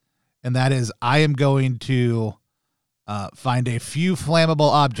 And that is, I am going to find a few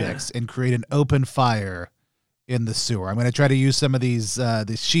flammable objects and create an open fire in the sewer. I'm going to try to use some of these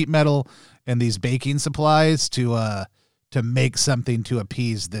this sheet metal and these baking supplies to make something to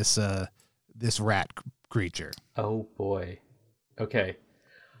appease this rat creature. Oh boy. Okay.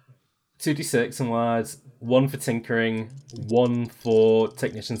 2d6 and lads, 1 for tinkering, 1 for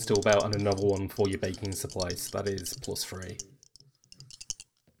technician's tool belt, and another 1 for your baking supplies. That is +3.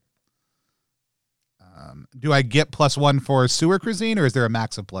 Do I get +1 for sewer cuisine, or is there a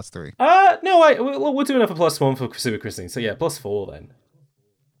max of +3? No, we'll do enough for +1 for sewer cuisine. So yeah, +4 then.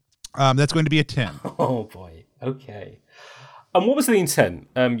 That's going to be a 10. Oh boy. Okay. And what was the intent?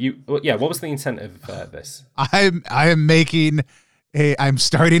 What was the intent of this? I'm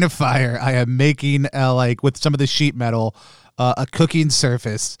starting a fire. I am making like with some of the sheet metal, a cooking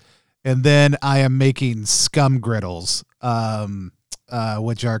surface, and then I am making scum griddles,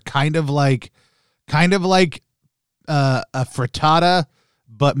 which are kind of like a frittata,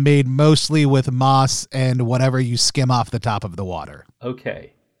 but made mostly with moss and whatever you skim off the top of the water.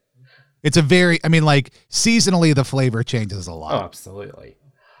 Okay. It's seasonally the flavor changes a lot. Oh, absolutely.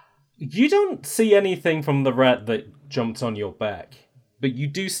 You don't see anything from the rat that jumped on your back, but you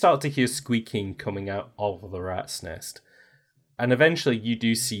do start to hear squeaking coming out of the rat's nest. And eventually you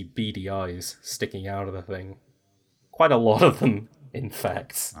do see beady eyes sticking out of the thing. Quite a lot of them, in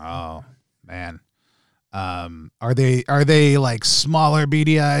fact. Oh, man. Are they like smaller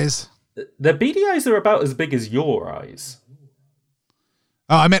beady eyes? The beady eyes are about as big as your eyes.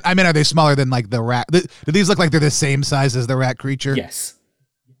 Oh, I meant, are they smaller than like the rat? Do these look like they're the same size as the rat creature? Yes.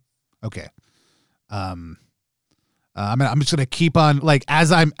 Okay. I'm just gonna keep on like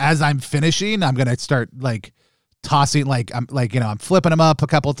as I'm finishing. I'm gonna start like tossing I'm flipping them up a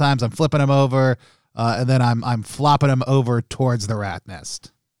couple times. I'm flipping them over, and then I'm flopping them over towards the rat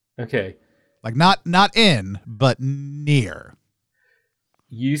nest. Okay. Like not in, but near.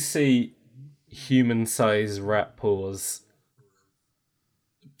 You see human-sized rat paws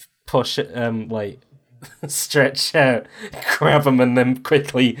push like stretch out, grab them, and then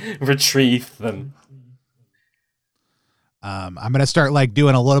quickly retrieve them. I'm gonna start like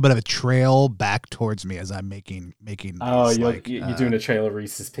doing a little bit of a trail back towards me as I'm making. Oh, these, you're doing a trail of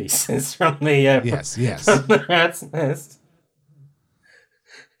Reese's Pieces from the yes. from the rat's nest.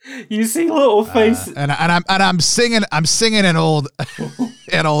 You see little faces, and I'm singing an old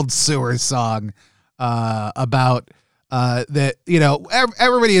an old sewer song about that, you know,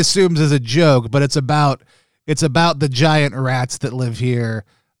 everybody assumes is a joke, but it's about the giant rats that live here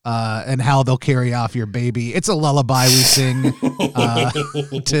and how they'll carry off your baby. It's a lullaby we sing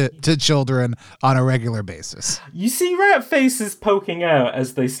to children on a regular basis. You see rat faces poking out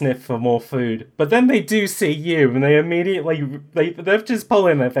as they sniff for more food, but then they do see you, and they immediately they're just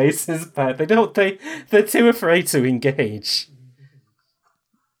pulling their faces back. They're too afraid to engage.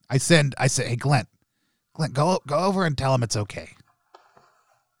 I say, hey Glenn, go over and tell him it's okay.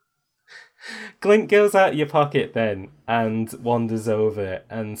 Glint goes out your pocket then and wanders over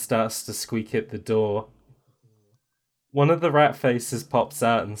and starts to squeak at the door. One of the rat faces pops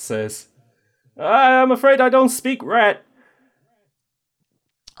out and says, "I'm afraid I don't speak rat."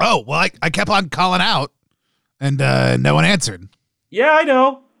 Oh, well, I kept on calling out and no one answered. Yeah, I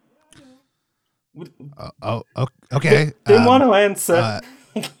know. Okay. Didn't want to answer.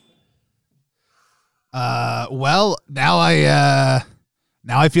 Well, now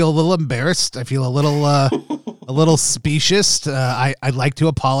I feel a little embarrassed. I feel a little specious. I'd like to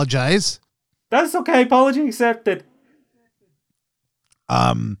apologize. That's okay. Apology accepted.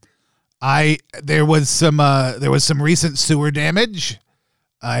 There was some recent sewer damage.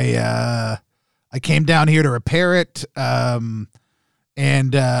 I came down here to repair it.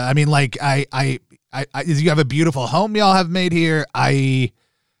 And I mean, like you have a beautiful home y'all have made here. I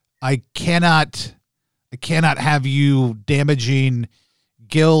cannot have you damaging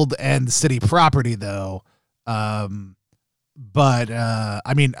guild and city property though. But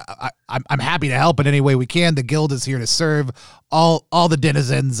I mean, I'm happy to help in any way we can. The guild is here to serve all the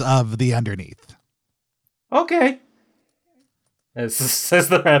denizens of the underneath. Okay. Says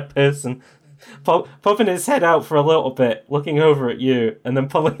the rat person, popping its head out for a little bit, looking over at you, and then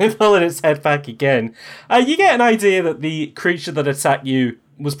pulling its head back again. You get an idea that the creature that attacked you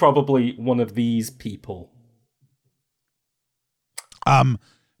was probably one of these people.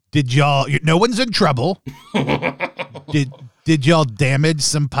 Did y'all? No one's in trouble. Did y'all damage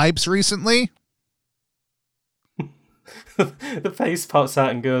some pipes recently? The face pops out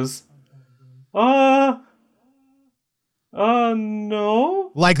and goes, no.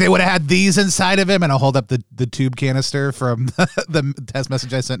 Like they would have had these inside of him, and I'll hold up the tube canister from the test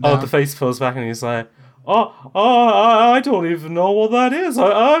message I sent down. The face pulls back and he's like, I don't even know what that is.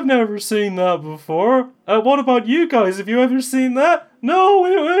 I've never seen that before. What about you guys? Have you ever seen that? No,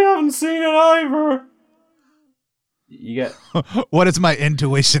 we haven't seen it either. You get... What does my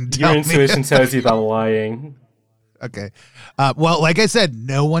intuition tell me? Your intuition tells you they're lying. Okay. Well, like I said,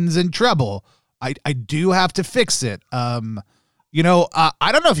 no one's in trouble. I do have to fix it. You know,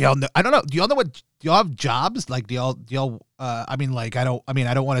 I don't know if y'all know. I don't know. Do y'all know what? Do y'all have jobs? Like, do y'all? I mean, like, I don't want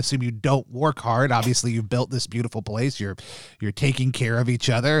to assume you don't work hard. Obviously, you've built this beautiful place. You're taking care of each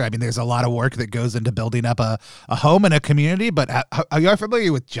other. I mean, there's a lot of work that goes into building up a home and a community. But are y'all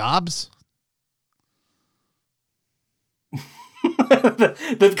familiar with jobs?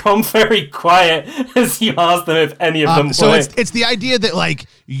 They've gone very quiet as you ask them if any of them. So it's the idea that like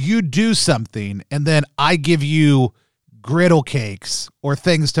you do something and then I give you griddle cakes or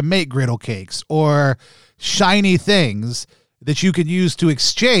things to make griddle cakes or shiny things that you can use to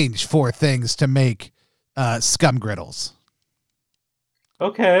exchange for things to make scum griddles.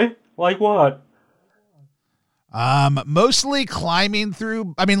 Okay, like what? Mostly climbing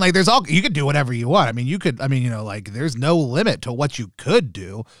through. I mean, like, you could do whatever you want. I mean, you know, like, there's no limit to what you could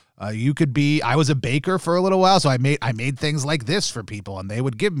do. I was a baker for a little while, so I made things like this for people, and they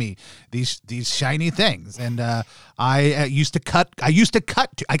would give me these shiny things. And I used to the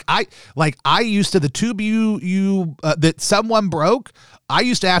tube that someone broke. I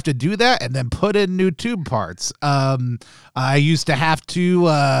used to have to do that and then put in new tube parts. I used to have to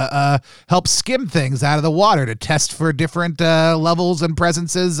help skim things out of the water to test for different levels and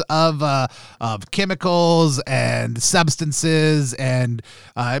presences of chemicals and substances and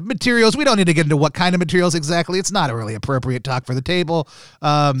materials. We don't need to get into what kind of materials exactly. It's not a really appropriate talk for the table.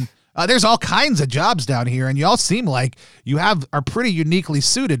 There's all kinds of jobs down here, and y'all seem like you are pretty uniquely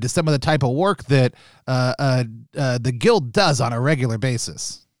suited to some of the type of work that the guild does on a regular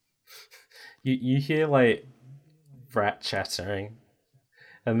basis. You hear like rat chattering,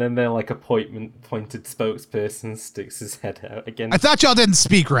 And then their like appointed spokesperson sticks his head out again. I thought y'all didn't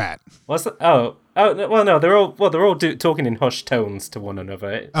speak rat. What's that? Oh, well, no, they're all talking in hushed tones to one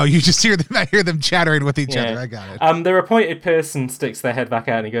another. Oh, you just hear them. I hear them chattering with each other. I got it. Their appointed person sticks their head back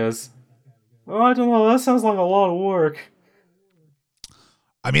out and he goes, "Oh, I don't know. That sounds like a lot of work."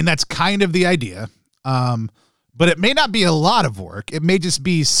 I mean, that's kind of the idea. But it may not be a lot of work. It may just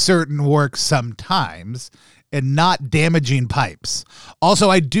be certain work sometimes and not damaging pipes. Also,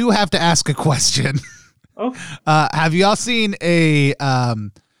 I do have to ask a question. Oh. Have y'all seen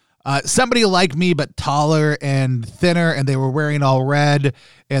somebody like me but taller and thinner, and they were wearing all red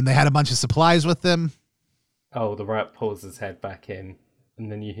and they had a bunch of supplies with them? Oh, the rat pulls his head back in and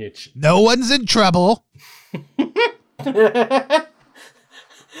then you hear... No one's in trouble.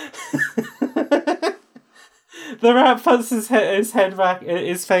 The rat puts his head back,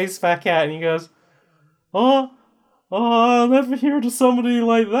 his face back out, and he goes, "Oh, I'll never hear to somebody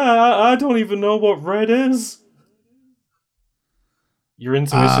like that. I don't even know what red is." Your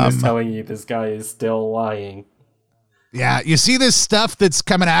intuition is telling you this guy is still lying. Yeah, you see this stuff that's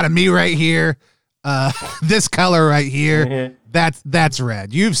coming out of me right here? This color right here, that's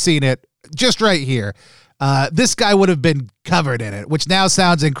red. You've seen it just right here. This guy would have been covered in it, which now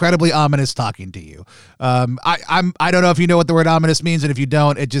sounds incredibly ominous talking to you. I don't know if you know what the word ominous means, and if you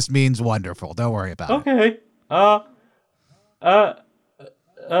don't, it just means wonderful. Don't worry about it. Okay.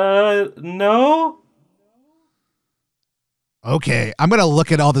 No. Okay, I'm gonna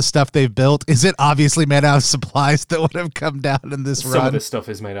look at all the stuff they've built. Is it obviously made out of supplies that would have come down in this run? Some of this stuff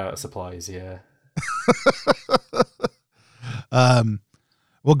is made out of supplies, yeah.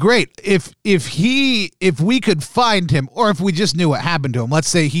 Well, great. If we could find him, or if we just knew what happened to him, let's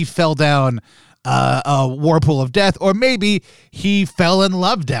say he fell down a whirlpool of death, or maybe he fell in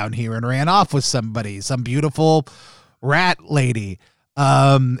love down here and ran off with somebody, some beautiful rat lady.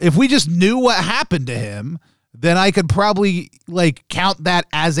 If we just knew what happened to him, then I could probably like count that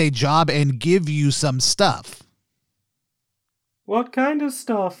as a job and give you some stuff. What kind of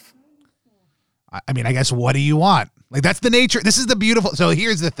stuff? I mean, I guess, what do you want? Like, that's the nature. This is the beautiful. So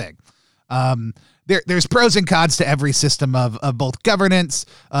here's the thing. There's pros and cons to every system of both governance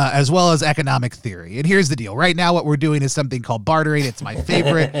as well as economic theory. And here's the deal. Right now, what we're doing is something called bartering. It's my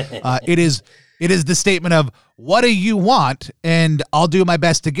favorite. It is the statement of, what do you want? And I'll do my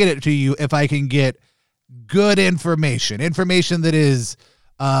best to get it to you if I can get good information that is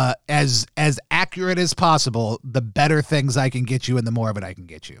as accurate as possible. The better things I can get you and the more of it I can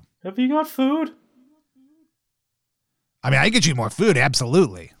get you. Have you got food? I mean, I can get you more food,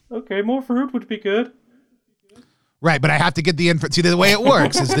 absolutely. Okay, more food would be good. Right, but I have to get the info. See, the way it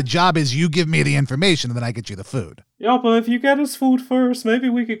works is the job is you give me the information and then I get you the food. Yeah, but if you get us food first, maybe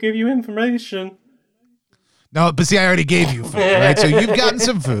we could give you information. No, but see, I already gave you food, right? So you've gotten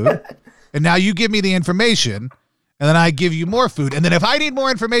some food, and now you give me the information, and then I give you more food. And then if I need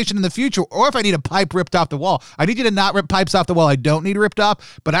more information in the future, or if I need a pipe ripped off the wall, I need you to not rip pipes off the wall I don't need ripped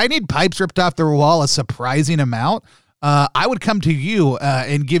off, but I need pipes ripped off the wall a surprising amount. I would come to you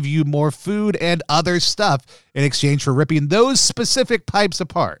and give you more food and other stuff in exchange for ripping those specific pipes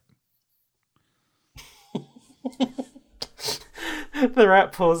apart. The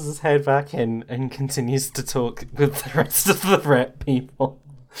rat pulls his head back in and continues to talk with the rest of the rat people.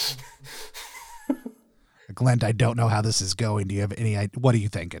 Glent, I don't know how this is going. Do you have any idea? What are you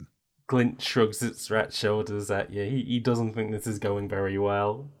thinking? Glint shrugs its rat shoulders at you. He doesn't think this is going very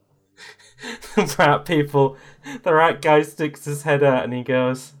well. The rat guy sticks his head out and he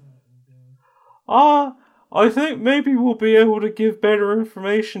goes, I think maybe we'll be able to give better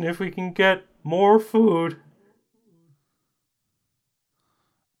information if we can get more food.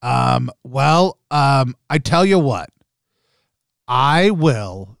 I tell you what, I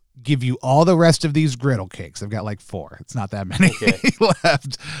will give you all the rest of these griddle cakes. I've got like 4. It's not that many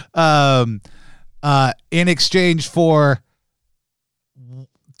left. In exchange for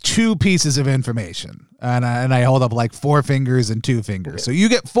 2 pieces of information. And I hold up like 4 fingers and 2 fingers. Okay. So you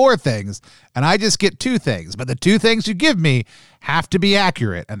get 4 things and I just get 2 things, but the 2 things you give me have to be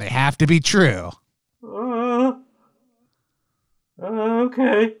accurate and they have to be true.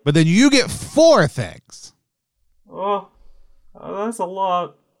 Okay. But then you get 4 things. Oh, that's a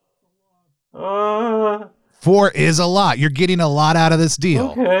lot. 4 is a lot. You're getting a lot out of this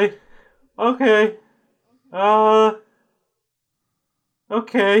deal. Okay.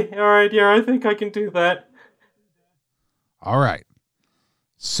 Okay, alright, yeah, I think I can do that. Alright.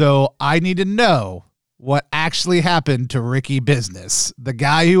 So I need to know what actually happened to Ricky Business, the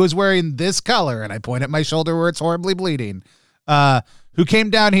guy who was wearing this color, and I point at my shoulder where it's horribly bleeding. who came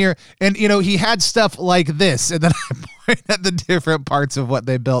down here and, he had stuff like this. And then I point at the different parts of what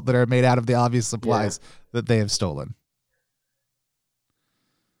they built that are made out of the obvious supplies that they have stolen.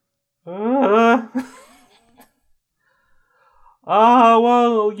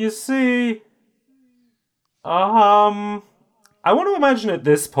 Well, you see, I want to imagine at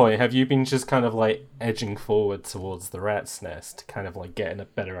this point, have you been just kind of like edging forward towards the rat's nest, kind of like getting a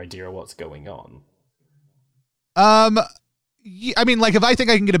better idea of what's going on? I mean, like if I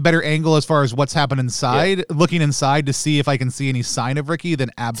think I can get a better angle as far as what's happened inside, looking inside to see if I can see any sign of Ricky, then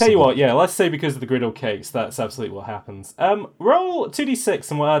absolutely. Tell you what, let's say because of the griddle cakes, that's absolutely what happens. Roll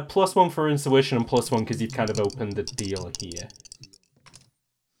 2d6 and we'll add +1 for intuition and +1 because you've kind of opened the deal here.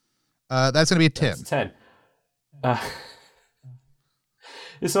 That's going to be a 10. That's 10.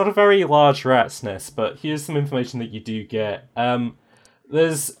 It's not a very large rat's nest, but here's some information that you do get.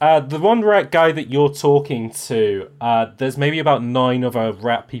 There's the one rat guy that you're talking to. There's maybe about 9 other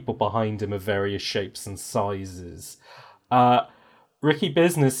rat people behind him of various shapes and sizes. Ricky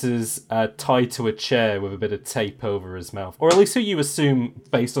Business is tied to a chair with a bit of tape over his mouth, or at least who you assume,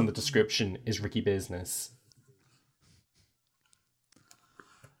 based on the description, is Ricky Business.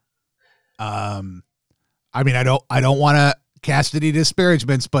 I mean, I don't want to cast any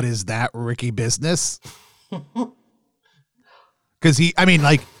disparagements, but is that Ricky Business? Because he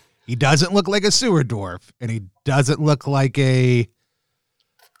doesn't look like a sewer dwarf, and he doesn't look like a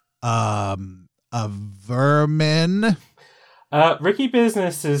vermin. Ricky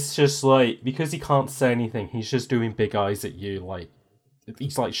Business is just like, because he can't say anything, he's just doing big eyes at you, like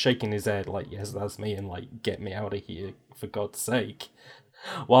he's like shaking his head, like yes, that's me, and like get me out of here for God's sake.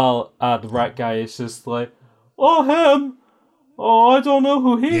 While the rat guy is just like, oh him, oh I don't know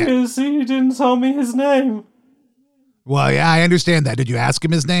who he is. He didn't tell me his name. Well, yeah, I understand that. Did you ask him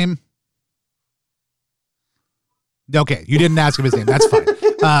his name? Okay, you didn't ask him his name. That's fine.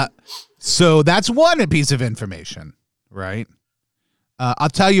 So that's one piece of information, right? I'll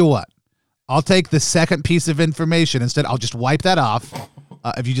tell you what. I'll take the second piece of information. Instead, I'll just wipe that off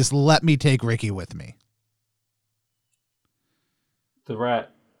if you just let me take Ricky with me. The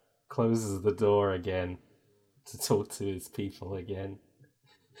rat closes the door again to talk to his people again.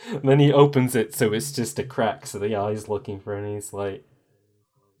 And then he opens it so it's just a crack, so the eye's looking for it, and he's like,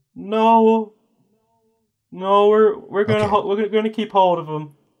 No, we're gonna keep hold of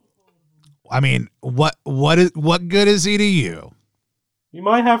him. I mean, what good is he to you? You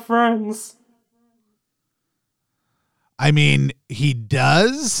might have friends. I mean, he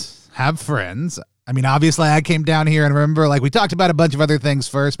does have friends. I mean, obviously, I came down here and remember, like, we talked about a bunch of other things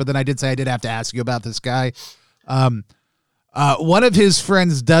first, but then I did say I did have to ask you about this guy. One of his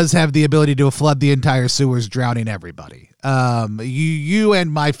friends does have the ability to flood the entire sewers, drowning everybody. You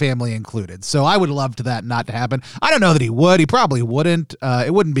and my family included. So I would love to that not to happen. I don't know that he would. He probably wouldn't.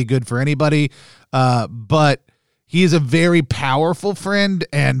 It wouldn't be good for anybody. But he is a very powerful friend,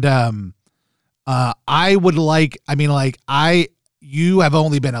 and I would like. I mean, like you have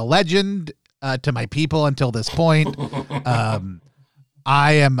only been a legend to my people until this point.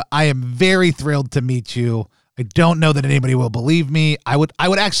 I am very thrilled to meet you. I don't know that anybody will believe me. I would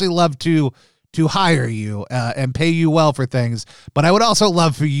actually love to hire you and pay you well for things, but I would also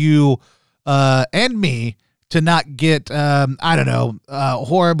love for you and me to not get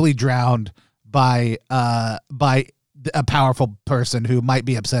horribly drowned by a powerful person who might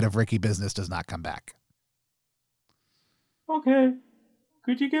be upset if Ricky Business does not come back. Okay.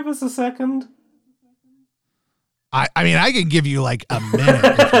 Could you give us a second? I mean, I can give you like a minute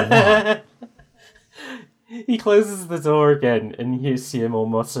if you want. He closes the door again, and you see him all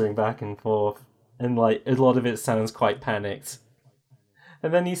muttering back and forth, and like a lot of it sounds quite panicked.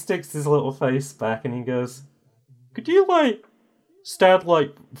 And then he sticks his little face back, and he goes, "Could you like stand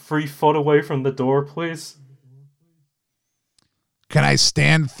like 3 foot away from the door, please?" Can I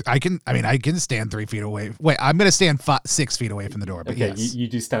stand? I can stand 3 feet away. Wait, I'm gonna stand 6 feet away from the door. But okay, yes. you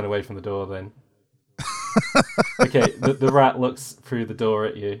do stand away from the door then. Okay, the rat looks through the door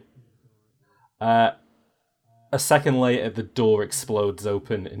at you. A second later, the door explodes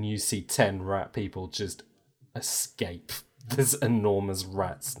open, and you see 10 rat people just escape this enormous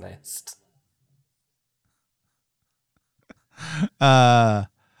rat's nest.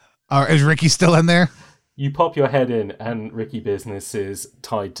 Is Ricky still in there? You pop your head in, and Ricky Business is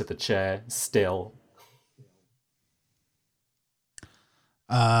tied to the chair still.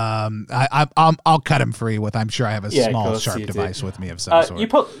 I'll cut him free with. I'm sure I have a small sharp device with me of some sort. You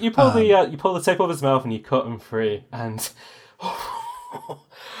pull the tape off his mouth and you cut him free. And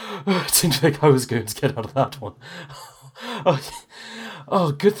it didn't think I was going to get out of that one.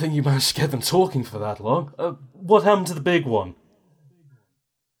 Oh, good thing you managed to get them talking for that long. What happened to the big one?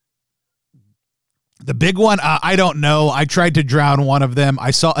 The big one, I don't know. I tried to drown one of them.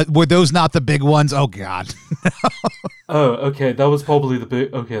 I saw. Were those not the big ones? Oh God. Oh, okay, that was probably the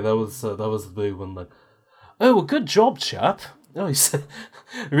big. Okay, that was the big one then. Oh, well, good job, chap. Oh,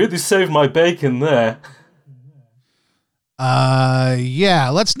 really saved my bacon there. Yeah.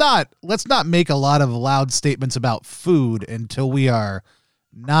 Let's not make a lot of loud statements about food until we are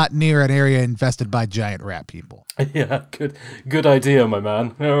not near an area infested by giant rat people. Yeah, good idea, my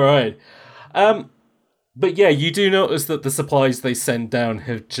man. All right. But yeah, you do notice that the supplies they send down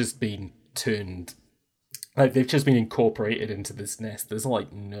have just been turned, like they've just been incorporated into this nest. There's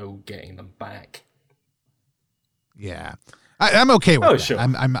like no getting them back. Yeah, I'm okay with that. Sure.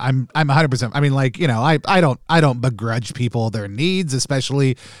 I'm 100%. I mean, like, you know, I don't begrudge people their needs,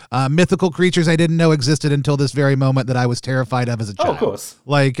 especially mythical creatures I didn't know existed until this very moment that I was terrified of as a child. Oh, of course.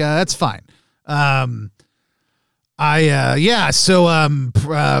 Like, that's fine. So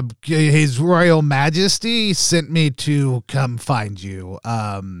His Royal Majesty sent me to come find you.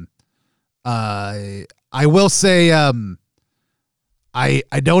 I will say, I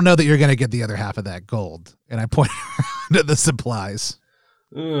don't know that you're gonna get the other half of that gold. And I point to the supplies.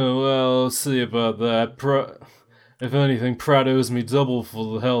 Oh, well, I'll see about that. If anything, Pratt owes me double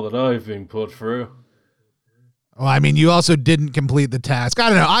for the hell that I've been put through. Well, I mean, you also didn't complete the task. I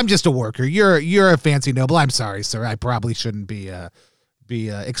don't know. I'm just a worker. You're a fancy noble. I'm sorry, sir. I probably shouldn't be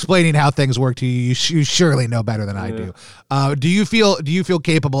explaining how things work to you. You surely know better than I do. Do you feel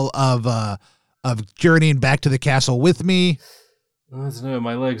capable of journeying back to the castle with me? I don't know.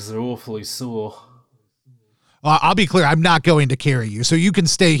 My legs are awfully sore. I'll be clear. I'm not going to carry you, so you can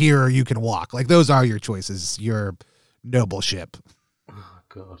stay here or you can walk. Like, those are your choices. Your noble ship. Oh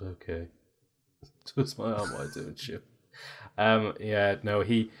God. Okay. Twist my arm while I do it, ship. Yeah. No.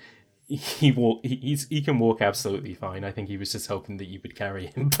 He can walk absolutely fine. I think he was just hoping that you would carry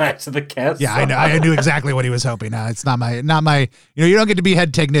him back to the castle. Yeah, I know. I knew exactly what he was hoping. It's not my. You know, you don't get to be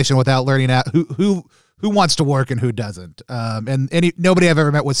head technician without learning out who wants to work and who doesn't. And nobody I've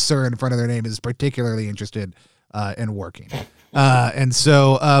ever met with "sir" in front of their name is particularly interested in working. And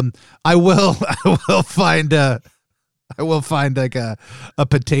so I will find like a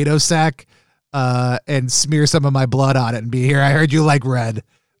potato sack and smear some of my blood on it and be here. I heard you like red.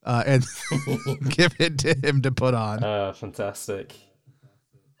 And give it to him to put on. Fantastic.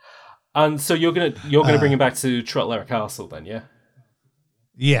 And so you're gonna bring him back to Trotler Castle then, yeah?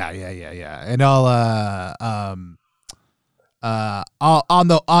 Yeah. And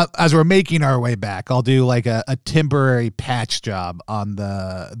as we're making our way back, I'll do like a temporary patch job on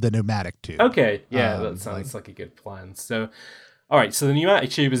the pneumatic tube. Okay, yeah, that sounds like a good plan. So, all right, so the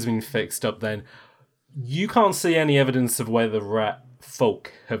pneumatic tube has been fixed up. Then you can't see any evidence of where the rat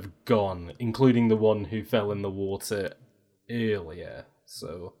folk have gone, including the one who fell in the water earlier.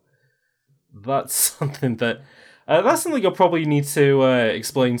 So that's something you'll probably need to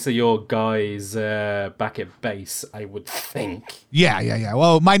explain to your guys back at base, I would think. Yeah.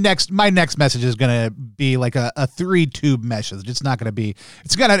 Well, my next message is gonna be like a 3-tube message. It's not gonna be.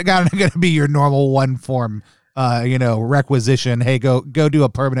 It's gonna be your normal one form. Requisition. Hey, go do a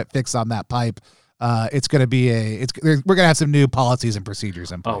permanent fix on that pipe. It's going to be we're going to have some new policies and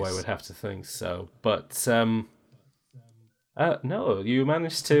procedures in place. Oh, I would have to think so. But, no, you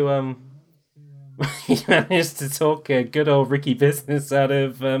managed to talk good old Ricky business out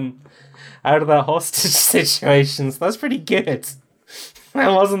of that hostage situation. So that's pretty good.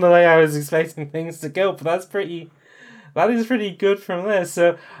 That wasn't the way I was expecting things to go, but that is pretty good from there.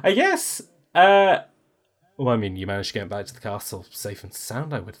 So I guess, well, I mean, you managed to get back to the castle safe and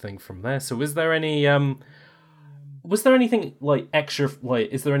sound, I would think, from there. So was there anything, like, extra, like,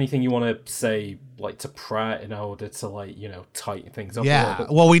 is there anything you want to say, like, to Pratt in order to, like, tighten things up a little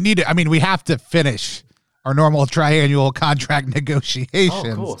bit? Well, we have to finish our normal triannual contract negotiations.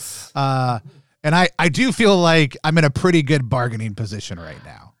 Oh, of course. And I do feel like I'm in a pretty good bargaining position right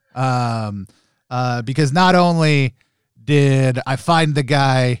now. Because not only did I find the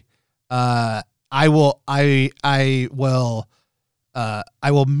guy, I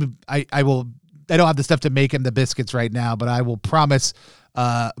don't have the stuff to make him the biscuits right now, but I will promise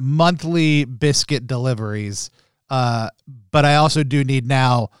monthly biscuit deliveries. But I also do need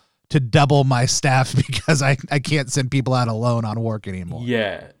now to double my staff because I can't send people out alone on work anymore.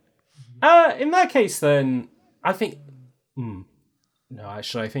 Yeah. In that case, then I think. No,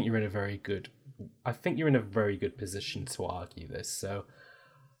 actually, I think you're in a very good position to argue this. So,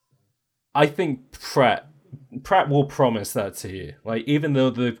 I think Pratt will promise that to you. Like, even though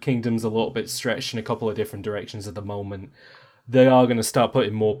the kingdom's a little bit stretched in a couple of different directions at the moment, they are going to start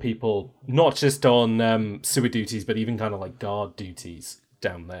putting more people, not just on sewer duties, but even kind of like guard duties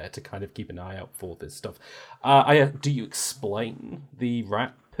down there to kind of keep an eye out for this stuff. Do you explain the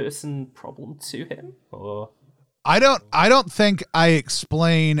rat person problem to him, or I don't think I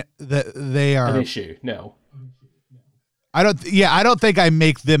explain that they are an issue? No. I don't think I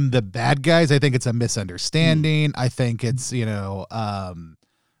make them the bad guys. I think it's a misunderstanding. I think it's, because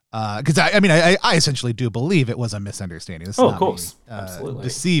I essentially do believe it was a misunderstanding. It's not of course. Me, absolutely.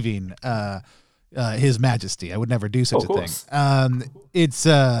 deceiving His Majesty. I would never do such a thing. It's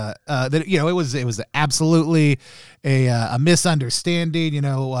that it was absolutely a misunderstanding.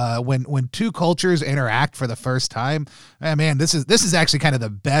 When two cultures interact for the first time, man, this is actually kind of the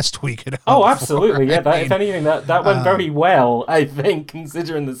best we could hope. Oh, absolutely, for. Yeah. If anything, that went very well, I think,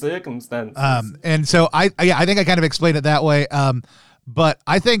 considering the circumstances. And so I think I kind of explained it that way. But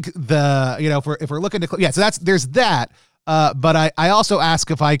I think if we're looking to so there's that. But I also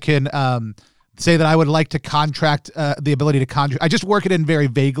ask if I can say that I would like to contract the ability to contract. I just work it in very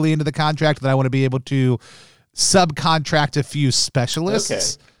vaguely into the contract that I want to be able to subcontract a few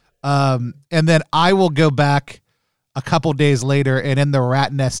specialists. Okay. And then I will go back a couple days later and in the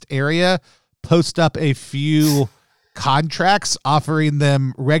rat nest area post up a few contracts offering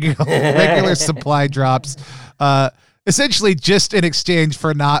them regular supply drops, essentially just in exchange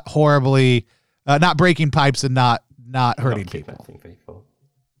for not breaking pipes and not hurting people.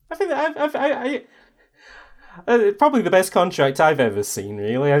 I think that probably the best contract I've ever seen,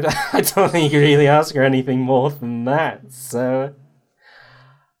 really. I don't think you really ask her anything more than that. So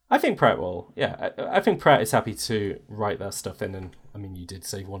I think Pratt will. Yeah, I think Pratt is happy to write that stuff in. And I mean, you did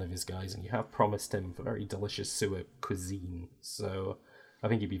save one of his guys, and you have promised him a very delicious sewer cuisine. So I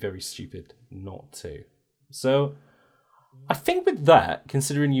think you'd be very stupid not to. So I think with that,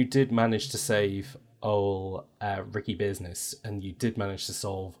 considering you did manage to save old Ricky Business, and you did manage to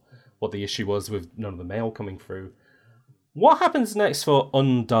solve what the issue was with none of the mail coming through, what happens next for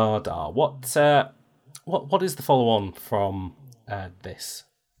Undarda? What is the follow-on from this?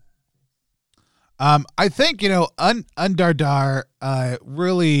 I think Undarda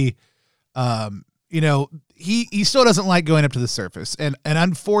really he still doesn't like going up to the surface, and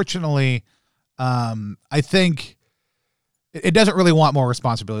unfortunately I think it doesn't really want more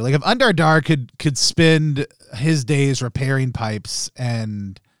responsibility. Like if Undarda could spend his days repairing pipes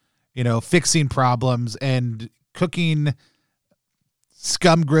and fixing problems and cooking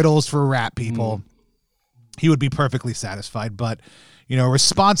scum griddles for rat people, he would be perfectly satisfied. But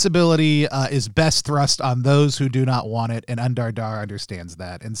responsibility is best thrust on those who do not want it, and Undarda understands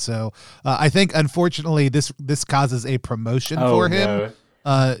that. And so I think unfortunately this causes a promotion for him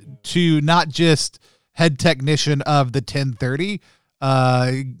to not just head technician of the 1030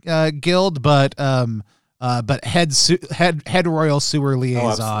 guild, but head royal sewer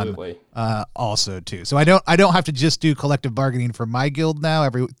liaison also too. So I don't have to just do collective bargaining for my guild now.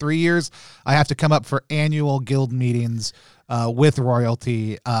 Every 3 years, I have to come up for annual guild meetings with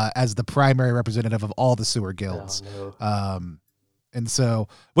royalty as the primary representative of all the sewer guilds. Oh, no. And so,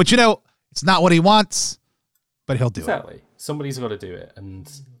 which it's not what he wants, but he'll do it. Exactly. Somebody's got to do it,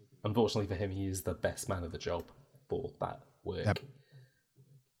 and unfortunately for him, he is the best man of the job for that work. Yep.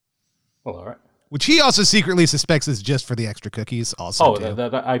 Well, all right. Which he also secretly suspects is just for the extra cookies. Also,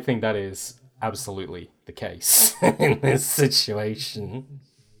 I think that is absolutely the case in this situation.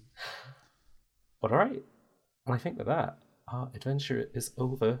 But all right, and I think that our adventure is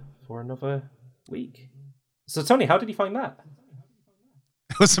over for another week. So, Tony, how did you find that?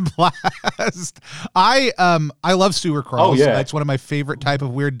 It was a blast. I love sewer crawls. Oh, yeah. It's one of my favorite type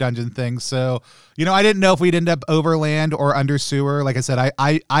of weird dungeon things. So, I didn't know if we'd end up overland or under sewer. Like I said,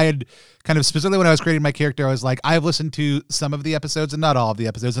 I had kind of specifically when I was creating my character, I was like, I've listened to some of the episodes and not all of the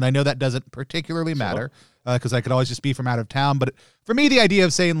episodes. And I know that doesn't particularly matter because I could always just be from out of town. But for me, the idea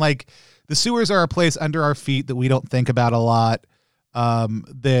of saying like the sewers are a place under our feet that we don't think about a lot,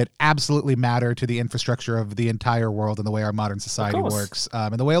 that absolutely matter to the infrastructure of the entire world and the way our modern society works,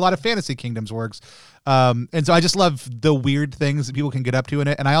 and the way a lot of fantasy kingdoms works. And so I just love the weird things that people can get up to in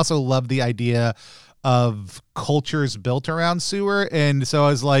it. And I also love the idea of cultures built around sewer. And so I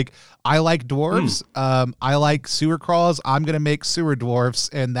was like, I like dwarves. I like sewer crawls. I'm going to make sewer dwarfs.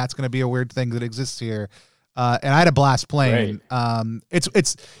 And that's going to be a weird thing that exists here. And I had a blast playing. It's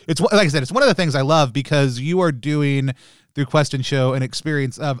like I said, it's one of the things I love because you are doing through Quest and Show an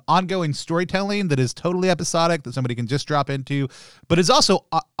experience of ongoing storytelling that is totally episodic that somebody can just drop into, but it's also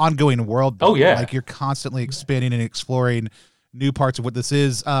ongoing world building. Like you're constantly expanding and exploring new parts of what this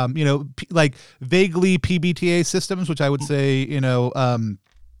is. Like vaguely PBTA systems, which I would say,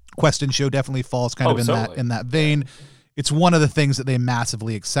 Quest and Show definitely falls kind of in that vein. It's one of the things that they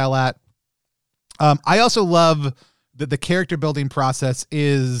massively excel at. I also love that the character building process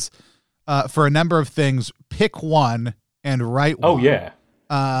is for a number of things, pick one and write one. Oh, yeah.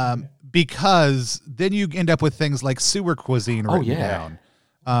 Because then you end up with things like sewer cuisine written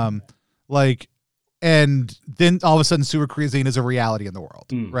down. And then all of a sudden sewer cuisine is a reality in the world,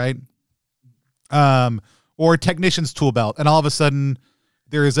 right? Or technician's tool belt, and all of a sudden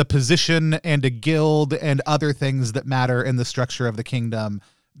there is a position and a guild and other things that matter in the structure of the kingdom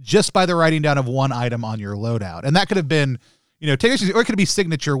just by the writing down of one item on your loadout. And that could have been, technicians, or it could be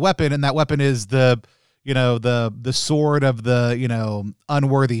signature weapon, and that weapon is the sword of the,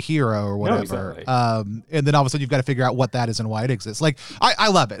 unworthy hero or whatever. No, exactly. And then all of a sudden you've got to figure out what that is and why it exists. Like, I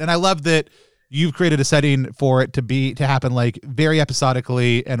love it. And I love that you've created a setting for it to happen like very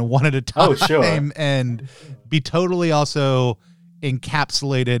episodically and one at a time. Oh, sure. And be totally also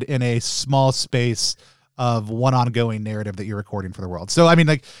encapsulated in a small space of one ongoing narrative that you're recording for the world. So, I mean,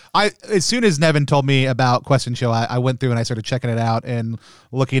 like, as soon as Nevin told me about Question Show, I went through and I started checking it out and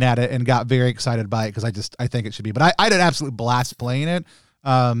looking at it and got very excited by it because I think it should be. But I had an absolute blast playing it.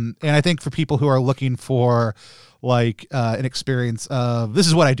 And I think for people who are looking for like an experience of, this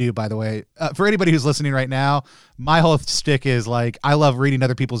is what I do, by the way, for anybody who's listening right now, my whole stick is like, I love reading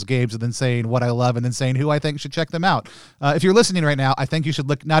other people's games and then saying what I love and then saying who I think should check them out. If you're listening right now, I think you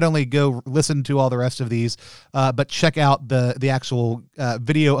should not only go listen to all the rest of these, but check out the actual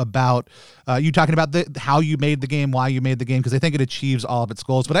video about you talking about how you made the game, why you made the game, because I think it achieves all of its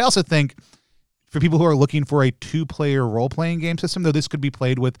goals. But I also think for people who are looking for a 2-player role-playing game system, though this could be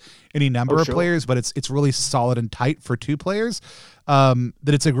played with any number of players, but it's really solid and tight for 2 players, that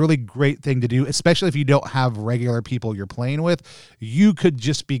it's a really great thing to do, especially if you don't have regular people you're playing with. You could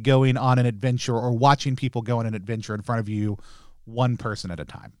just be going on an adventure or watching people go on an adventure in front of you, one person at a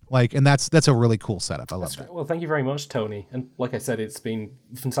time. Like, and that's a really cool setup. I love that. Well, thank you very much, Tony. And like I said, it's been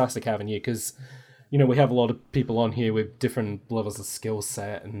fantastic having you because, we have a lot of people on here with different levels of skill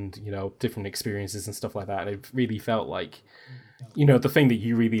set and, different experiences and stuff like that. And it really felt like, the thing that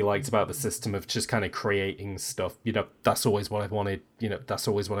you really liked about the system of just kind of creating stuff, that's always what I've wanted. That's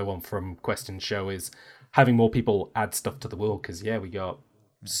always what I want from Question Show is having more people add stuff to the world. Because, we got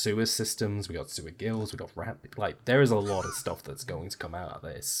sewer systems, we got sewer guilds, we got like, there is a lot of stuff that's going to come out of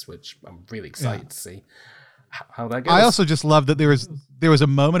this, which I'm really excited to see how that goes. I also just love that there was a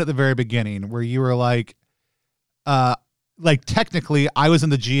moment at the very beginning where you were like technically I was in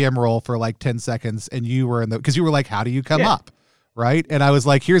the GM role for like 10 seconds and you were because you were like, how do you come up? Right. And I was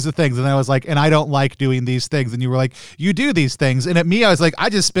like, here's the things. And I was like, and I don't like doing these things. And you were like, you do these things. And at me, I was like, I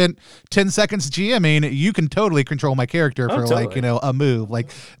just spent 10 seconds GMing. You can totally control my character for like, a move.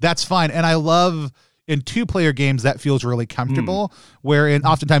 Like, that's fine. And I love in 2-player games that feels really comfortable, where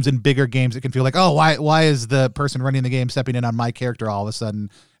oftentimes in bigger games it can feel like, oh, why is the person running the game stepping in on my character all of a sudden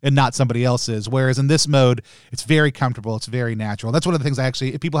and not somebody else's? Whereas in this mode, it's very comfortable, it's very natural. That's one of the things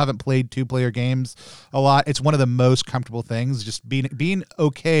if people haven't played 2-player games a lot, it's one of the most comfortable things, just being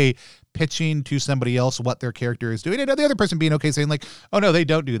okay pitching to somebody else what their character is doing, and the other person being okay saying like, oh no, they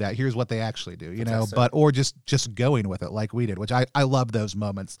don't do that, here's what they actually do, or just going with it like we did, which I love those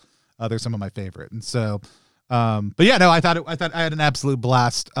moments. They're some of my favorite. And so, but yeah, no, I thought I had an absolute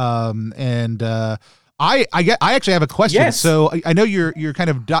blast. And I actually have a question. Yes. So I know you're kind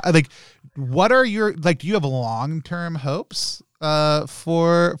of like, what are your, like, do you have long-term hopes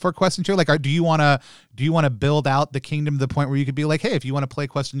for Question Show? Like, do you want to build out the kingdom to the point where you could be like, hey, if you want to play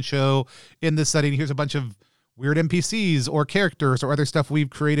Question Show in this setting, here's a bunch of weird NPCs or characters or other stuff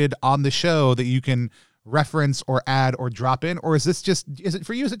we've created on the show that you can reference or add or drop in? Or is it just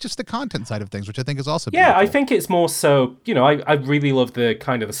the content side of things, which I think is also beautiful? I think it's more so, I really love the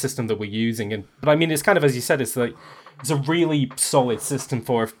kind of the system that we're using, but I mean, it's kind of, as you said, it's like, it's a really solid system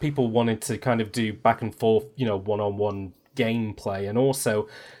for if people wanted to kind of do back and forth, one-on-one gameplay, and also,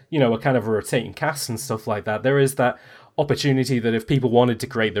 a kind of a rotating cast and stuff like that. There is that opportunity that if people wanted to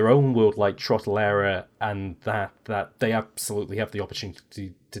create their own world like Trottelera, and that they absolutely have the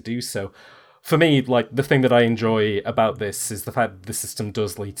opportunity to do so. For me, like, the thing that I enjoy about this is the fact that the system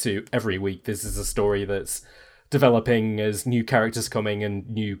does lead to every week. This is a story that's developing as new characters coming and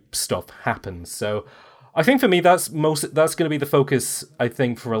new stuff happens. So I think for me, that's going to be the focus, I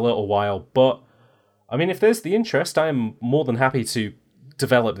think, for a little while. But I mean, if there's the interest, I am more than happy to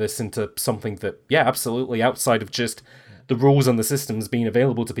develop this into something that, absolutely, outside of just the rules and the systems being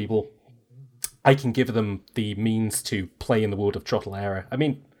available to people, I can give them the means to play in the world of Trottelera. I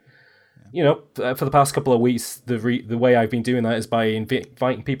mean, for the past couple of weeks, the way I've been doing that is by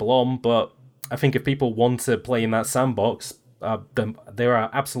inviting people on, but I think if people want to play in that sandbox, then they are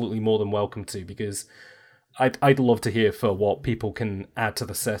absolutely more than welcome to, because I'd love to hear for what people can add to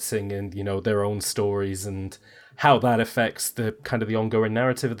the setting and, their own stories and how that affects the kind of the ongoing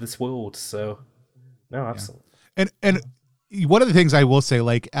narrative of this world. So, no, absolutely. Yeah. And one of the things I will say,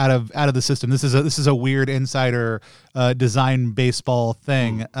 like out of the system, this is a weird insider design baseball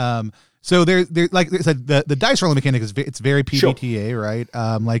thing. So there, like I said, the dice rolling mechanic it's very PBTA, right?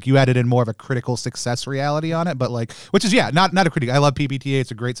 Like you added in more of a critical success reality on it, but like, which is not a critique. I love PBTA. It's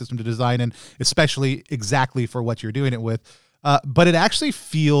a great system to design, and especially exactly for what you're doing it with. But it actually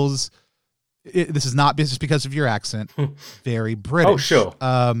feels. This is not just because of your accent. Very British. Oh,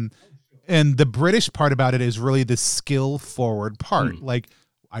 sure. And the British part about it is really the skill forward part. Like,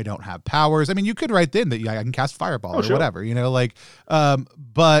 I don't have powers. I mean, you could write in that I can cast fireball or whatever, like,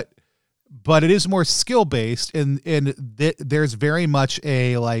 but it is more skill based, and there's very much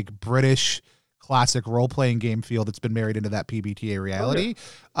a like British classic role playing game feel that's been married into that PBTA reality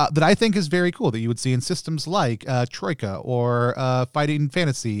that I think is very cool, that you would see in systems like Troika or Fighting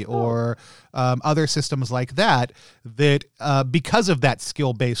Fantasy or other systems like that because of that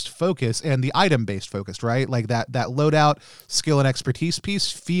skill based focus and the item based focus, right? Like that loadout skill and expertise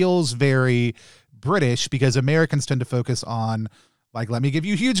piece feels very British, because Americans tend to focus on like, let me give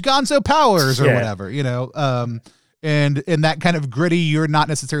you huge gonzo powers or whatever, and in that kind of gritty, you're not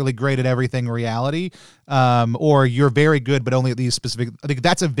necessarily great at everything reality, or you're very good, but only at these specific. I think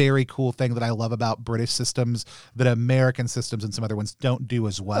that's a very cool thing that I love about British systems that American systems and some other ones don't do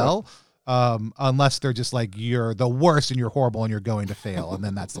as well, unless they're just like, you're the worst and you're horrible and you're going to fail, and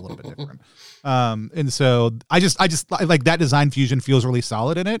then that's a little bit different. And so I just like that design fusion feels really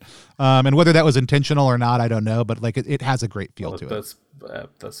solid in it, and whether that was intentional or not, I don't know, but like it has a great feel to it.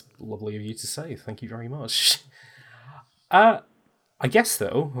 That's lovely of you to say. Thank you very much. I guess,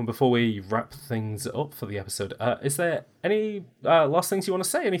 though, before we wrap things up for the episode, is there any last things you want to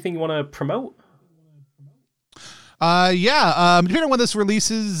say? Anything you want to promote? Depending on when this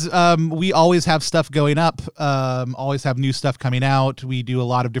releases, we always have stuff going up, always have new stuff coming out. We do a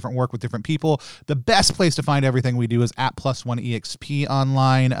lot of different work with different people. The best place to find everything we do is at +1EXP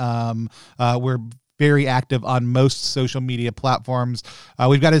online. We're very active on most social media platforms.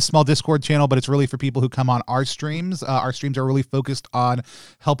 We've got a small Discord channel, but it's really for people who come on our streams. Our streams are really focused on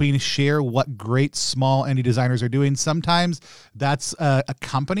helping share what great small indie designers are doing. Sometimes that's a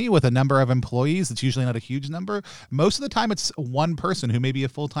company with a number of employees. It's usually not a huge number. Most of the time it's one person who may be a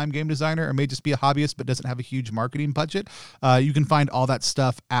full-time game designer or may just be a hobbyist but doesn't have a huge marketing budget. You can find all that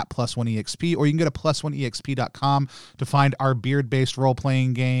stuff at +1EXP, or you can go to +1EXP.com to find our beard-based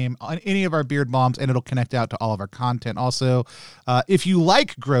role-playing game on any of our beard bombs, and it'll connect out to all of our content. Also, if you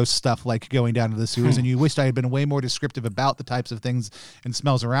like gross stuff like going down to the sewers and you wished I had been way more descriptive about the types of things and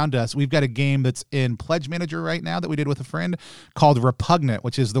smells around us, we've got a game that's in Pledge Manager right now that we did with a friend called Repugnant,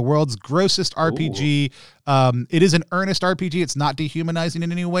 which is the world's grossest RPG. It is an earnest RPG. It's not dehumanizing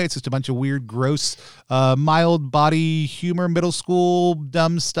in any way. It's just a bunch of weird, gross, mild body humor, middle school,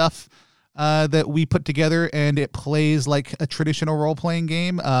 dumb stuff that we put together, and it plays like a traditional role-playing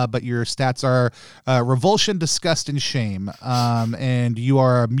game, but your stats are revulsion, disgust, and shame, and you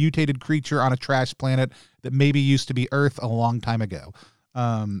are a mutated creature on a trash planet that maybe used to be Earth a long time ago.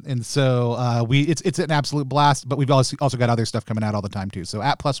 And so it's an absolute blast, but we've also got other stuff coming out all the time too. So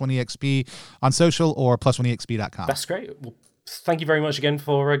at +1EXP on social or +1EXP.com. That's great. Well, thank you very much again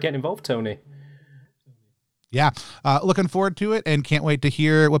for getting involved, Tony. Yeah. Looking forward to it and can't wait to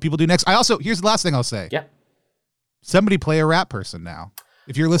hear what people do next. Here's the last thing I'll say. Yeah. Somebody play a rat person now.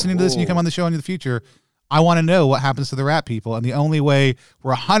 If you're listening to this and you come on the show in the future, I want to know what happens to the rat people. And the only way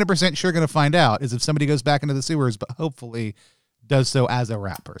we're 100% sure going to find out is if somebody goes back into the sewers, but hopefully does so as a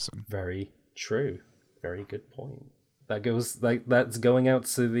rat person. Very true. Very good point. That's going out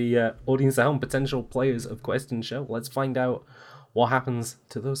to the audience at home, potential players of Quest and Show. Let's find out what happens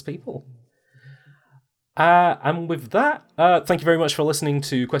to those people. And with that, thank you very much for listening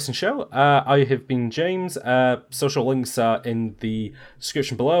to Quest and Show. I have been James. Social links are in the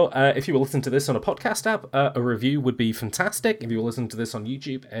description below. If you were listening to this on a podcast app, a review would be fantastic. If you were listening to this on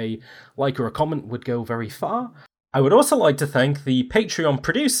YouTube, a like or a comment would go very far. I would also like to thank the Patreon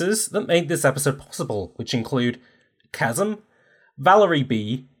producers that made this episode possible, which include Chasm, Valerie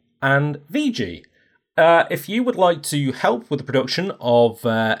B, and VG. If you would like to help with the production of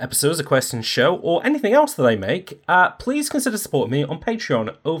episodes of Quest and Show or anything else that I make, please consider supporting me on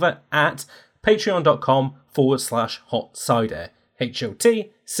Patreon over at patreon.com/hotcider.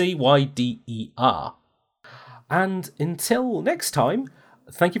 HOTCYDER. And until next time,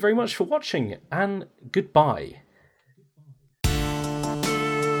 thank you very much for watching, and goodbye.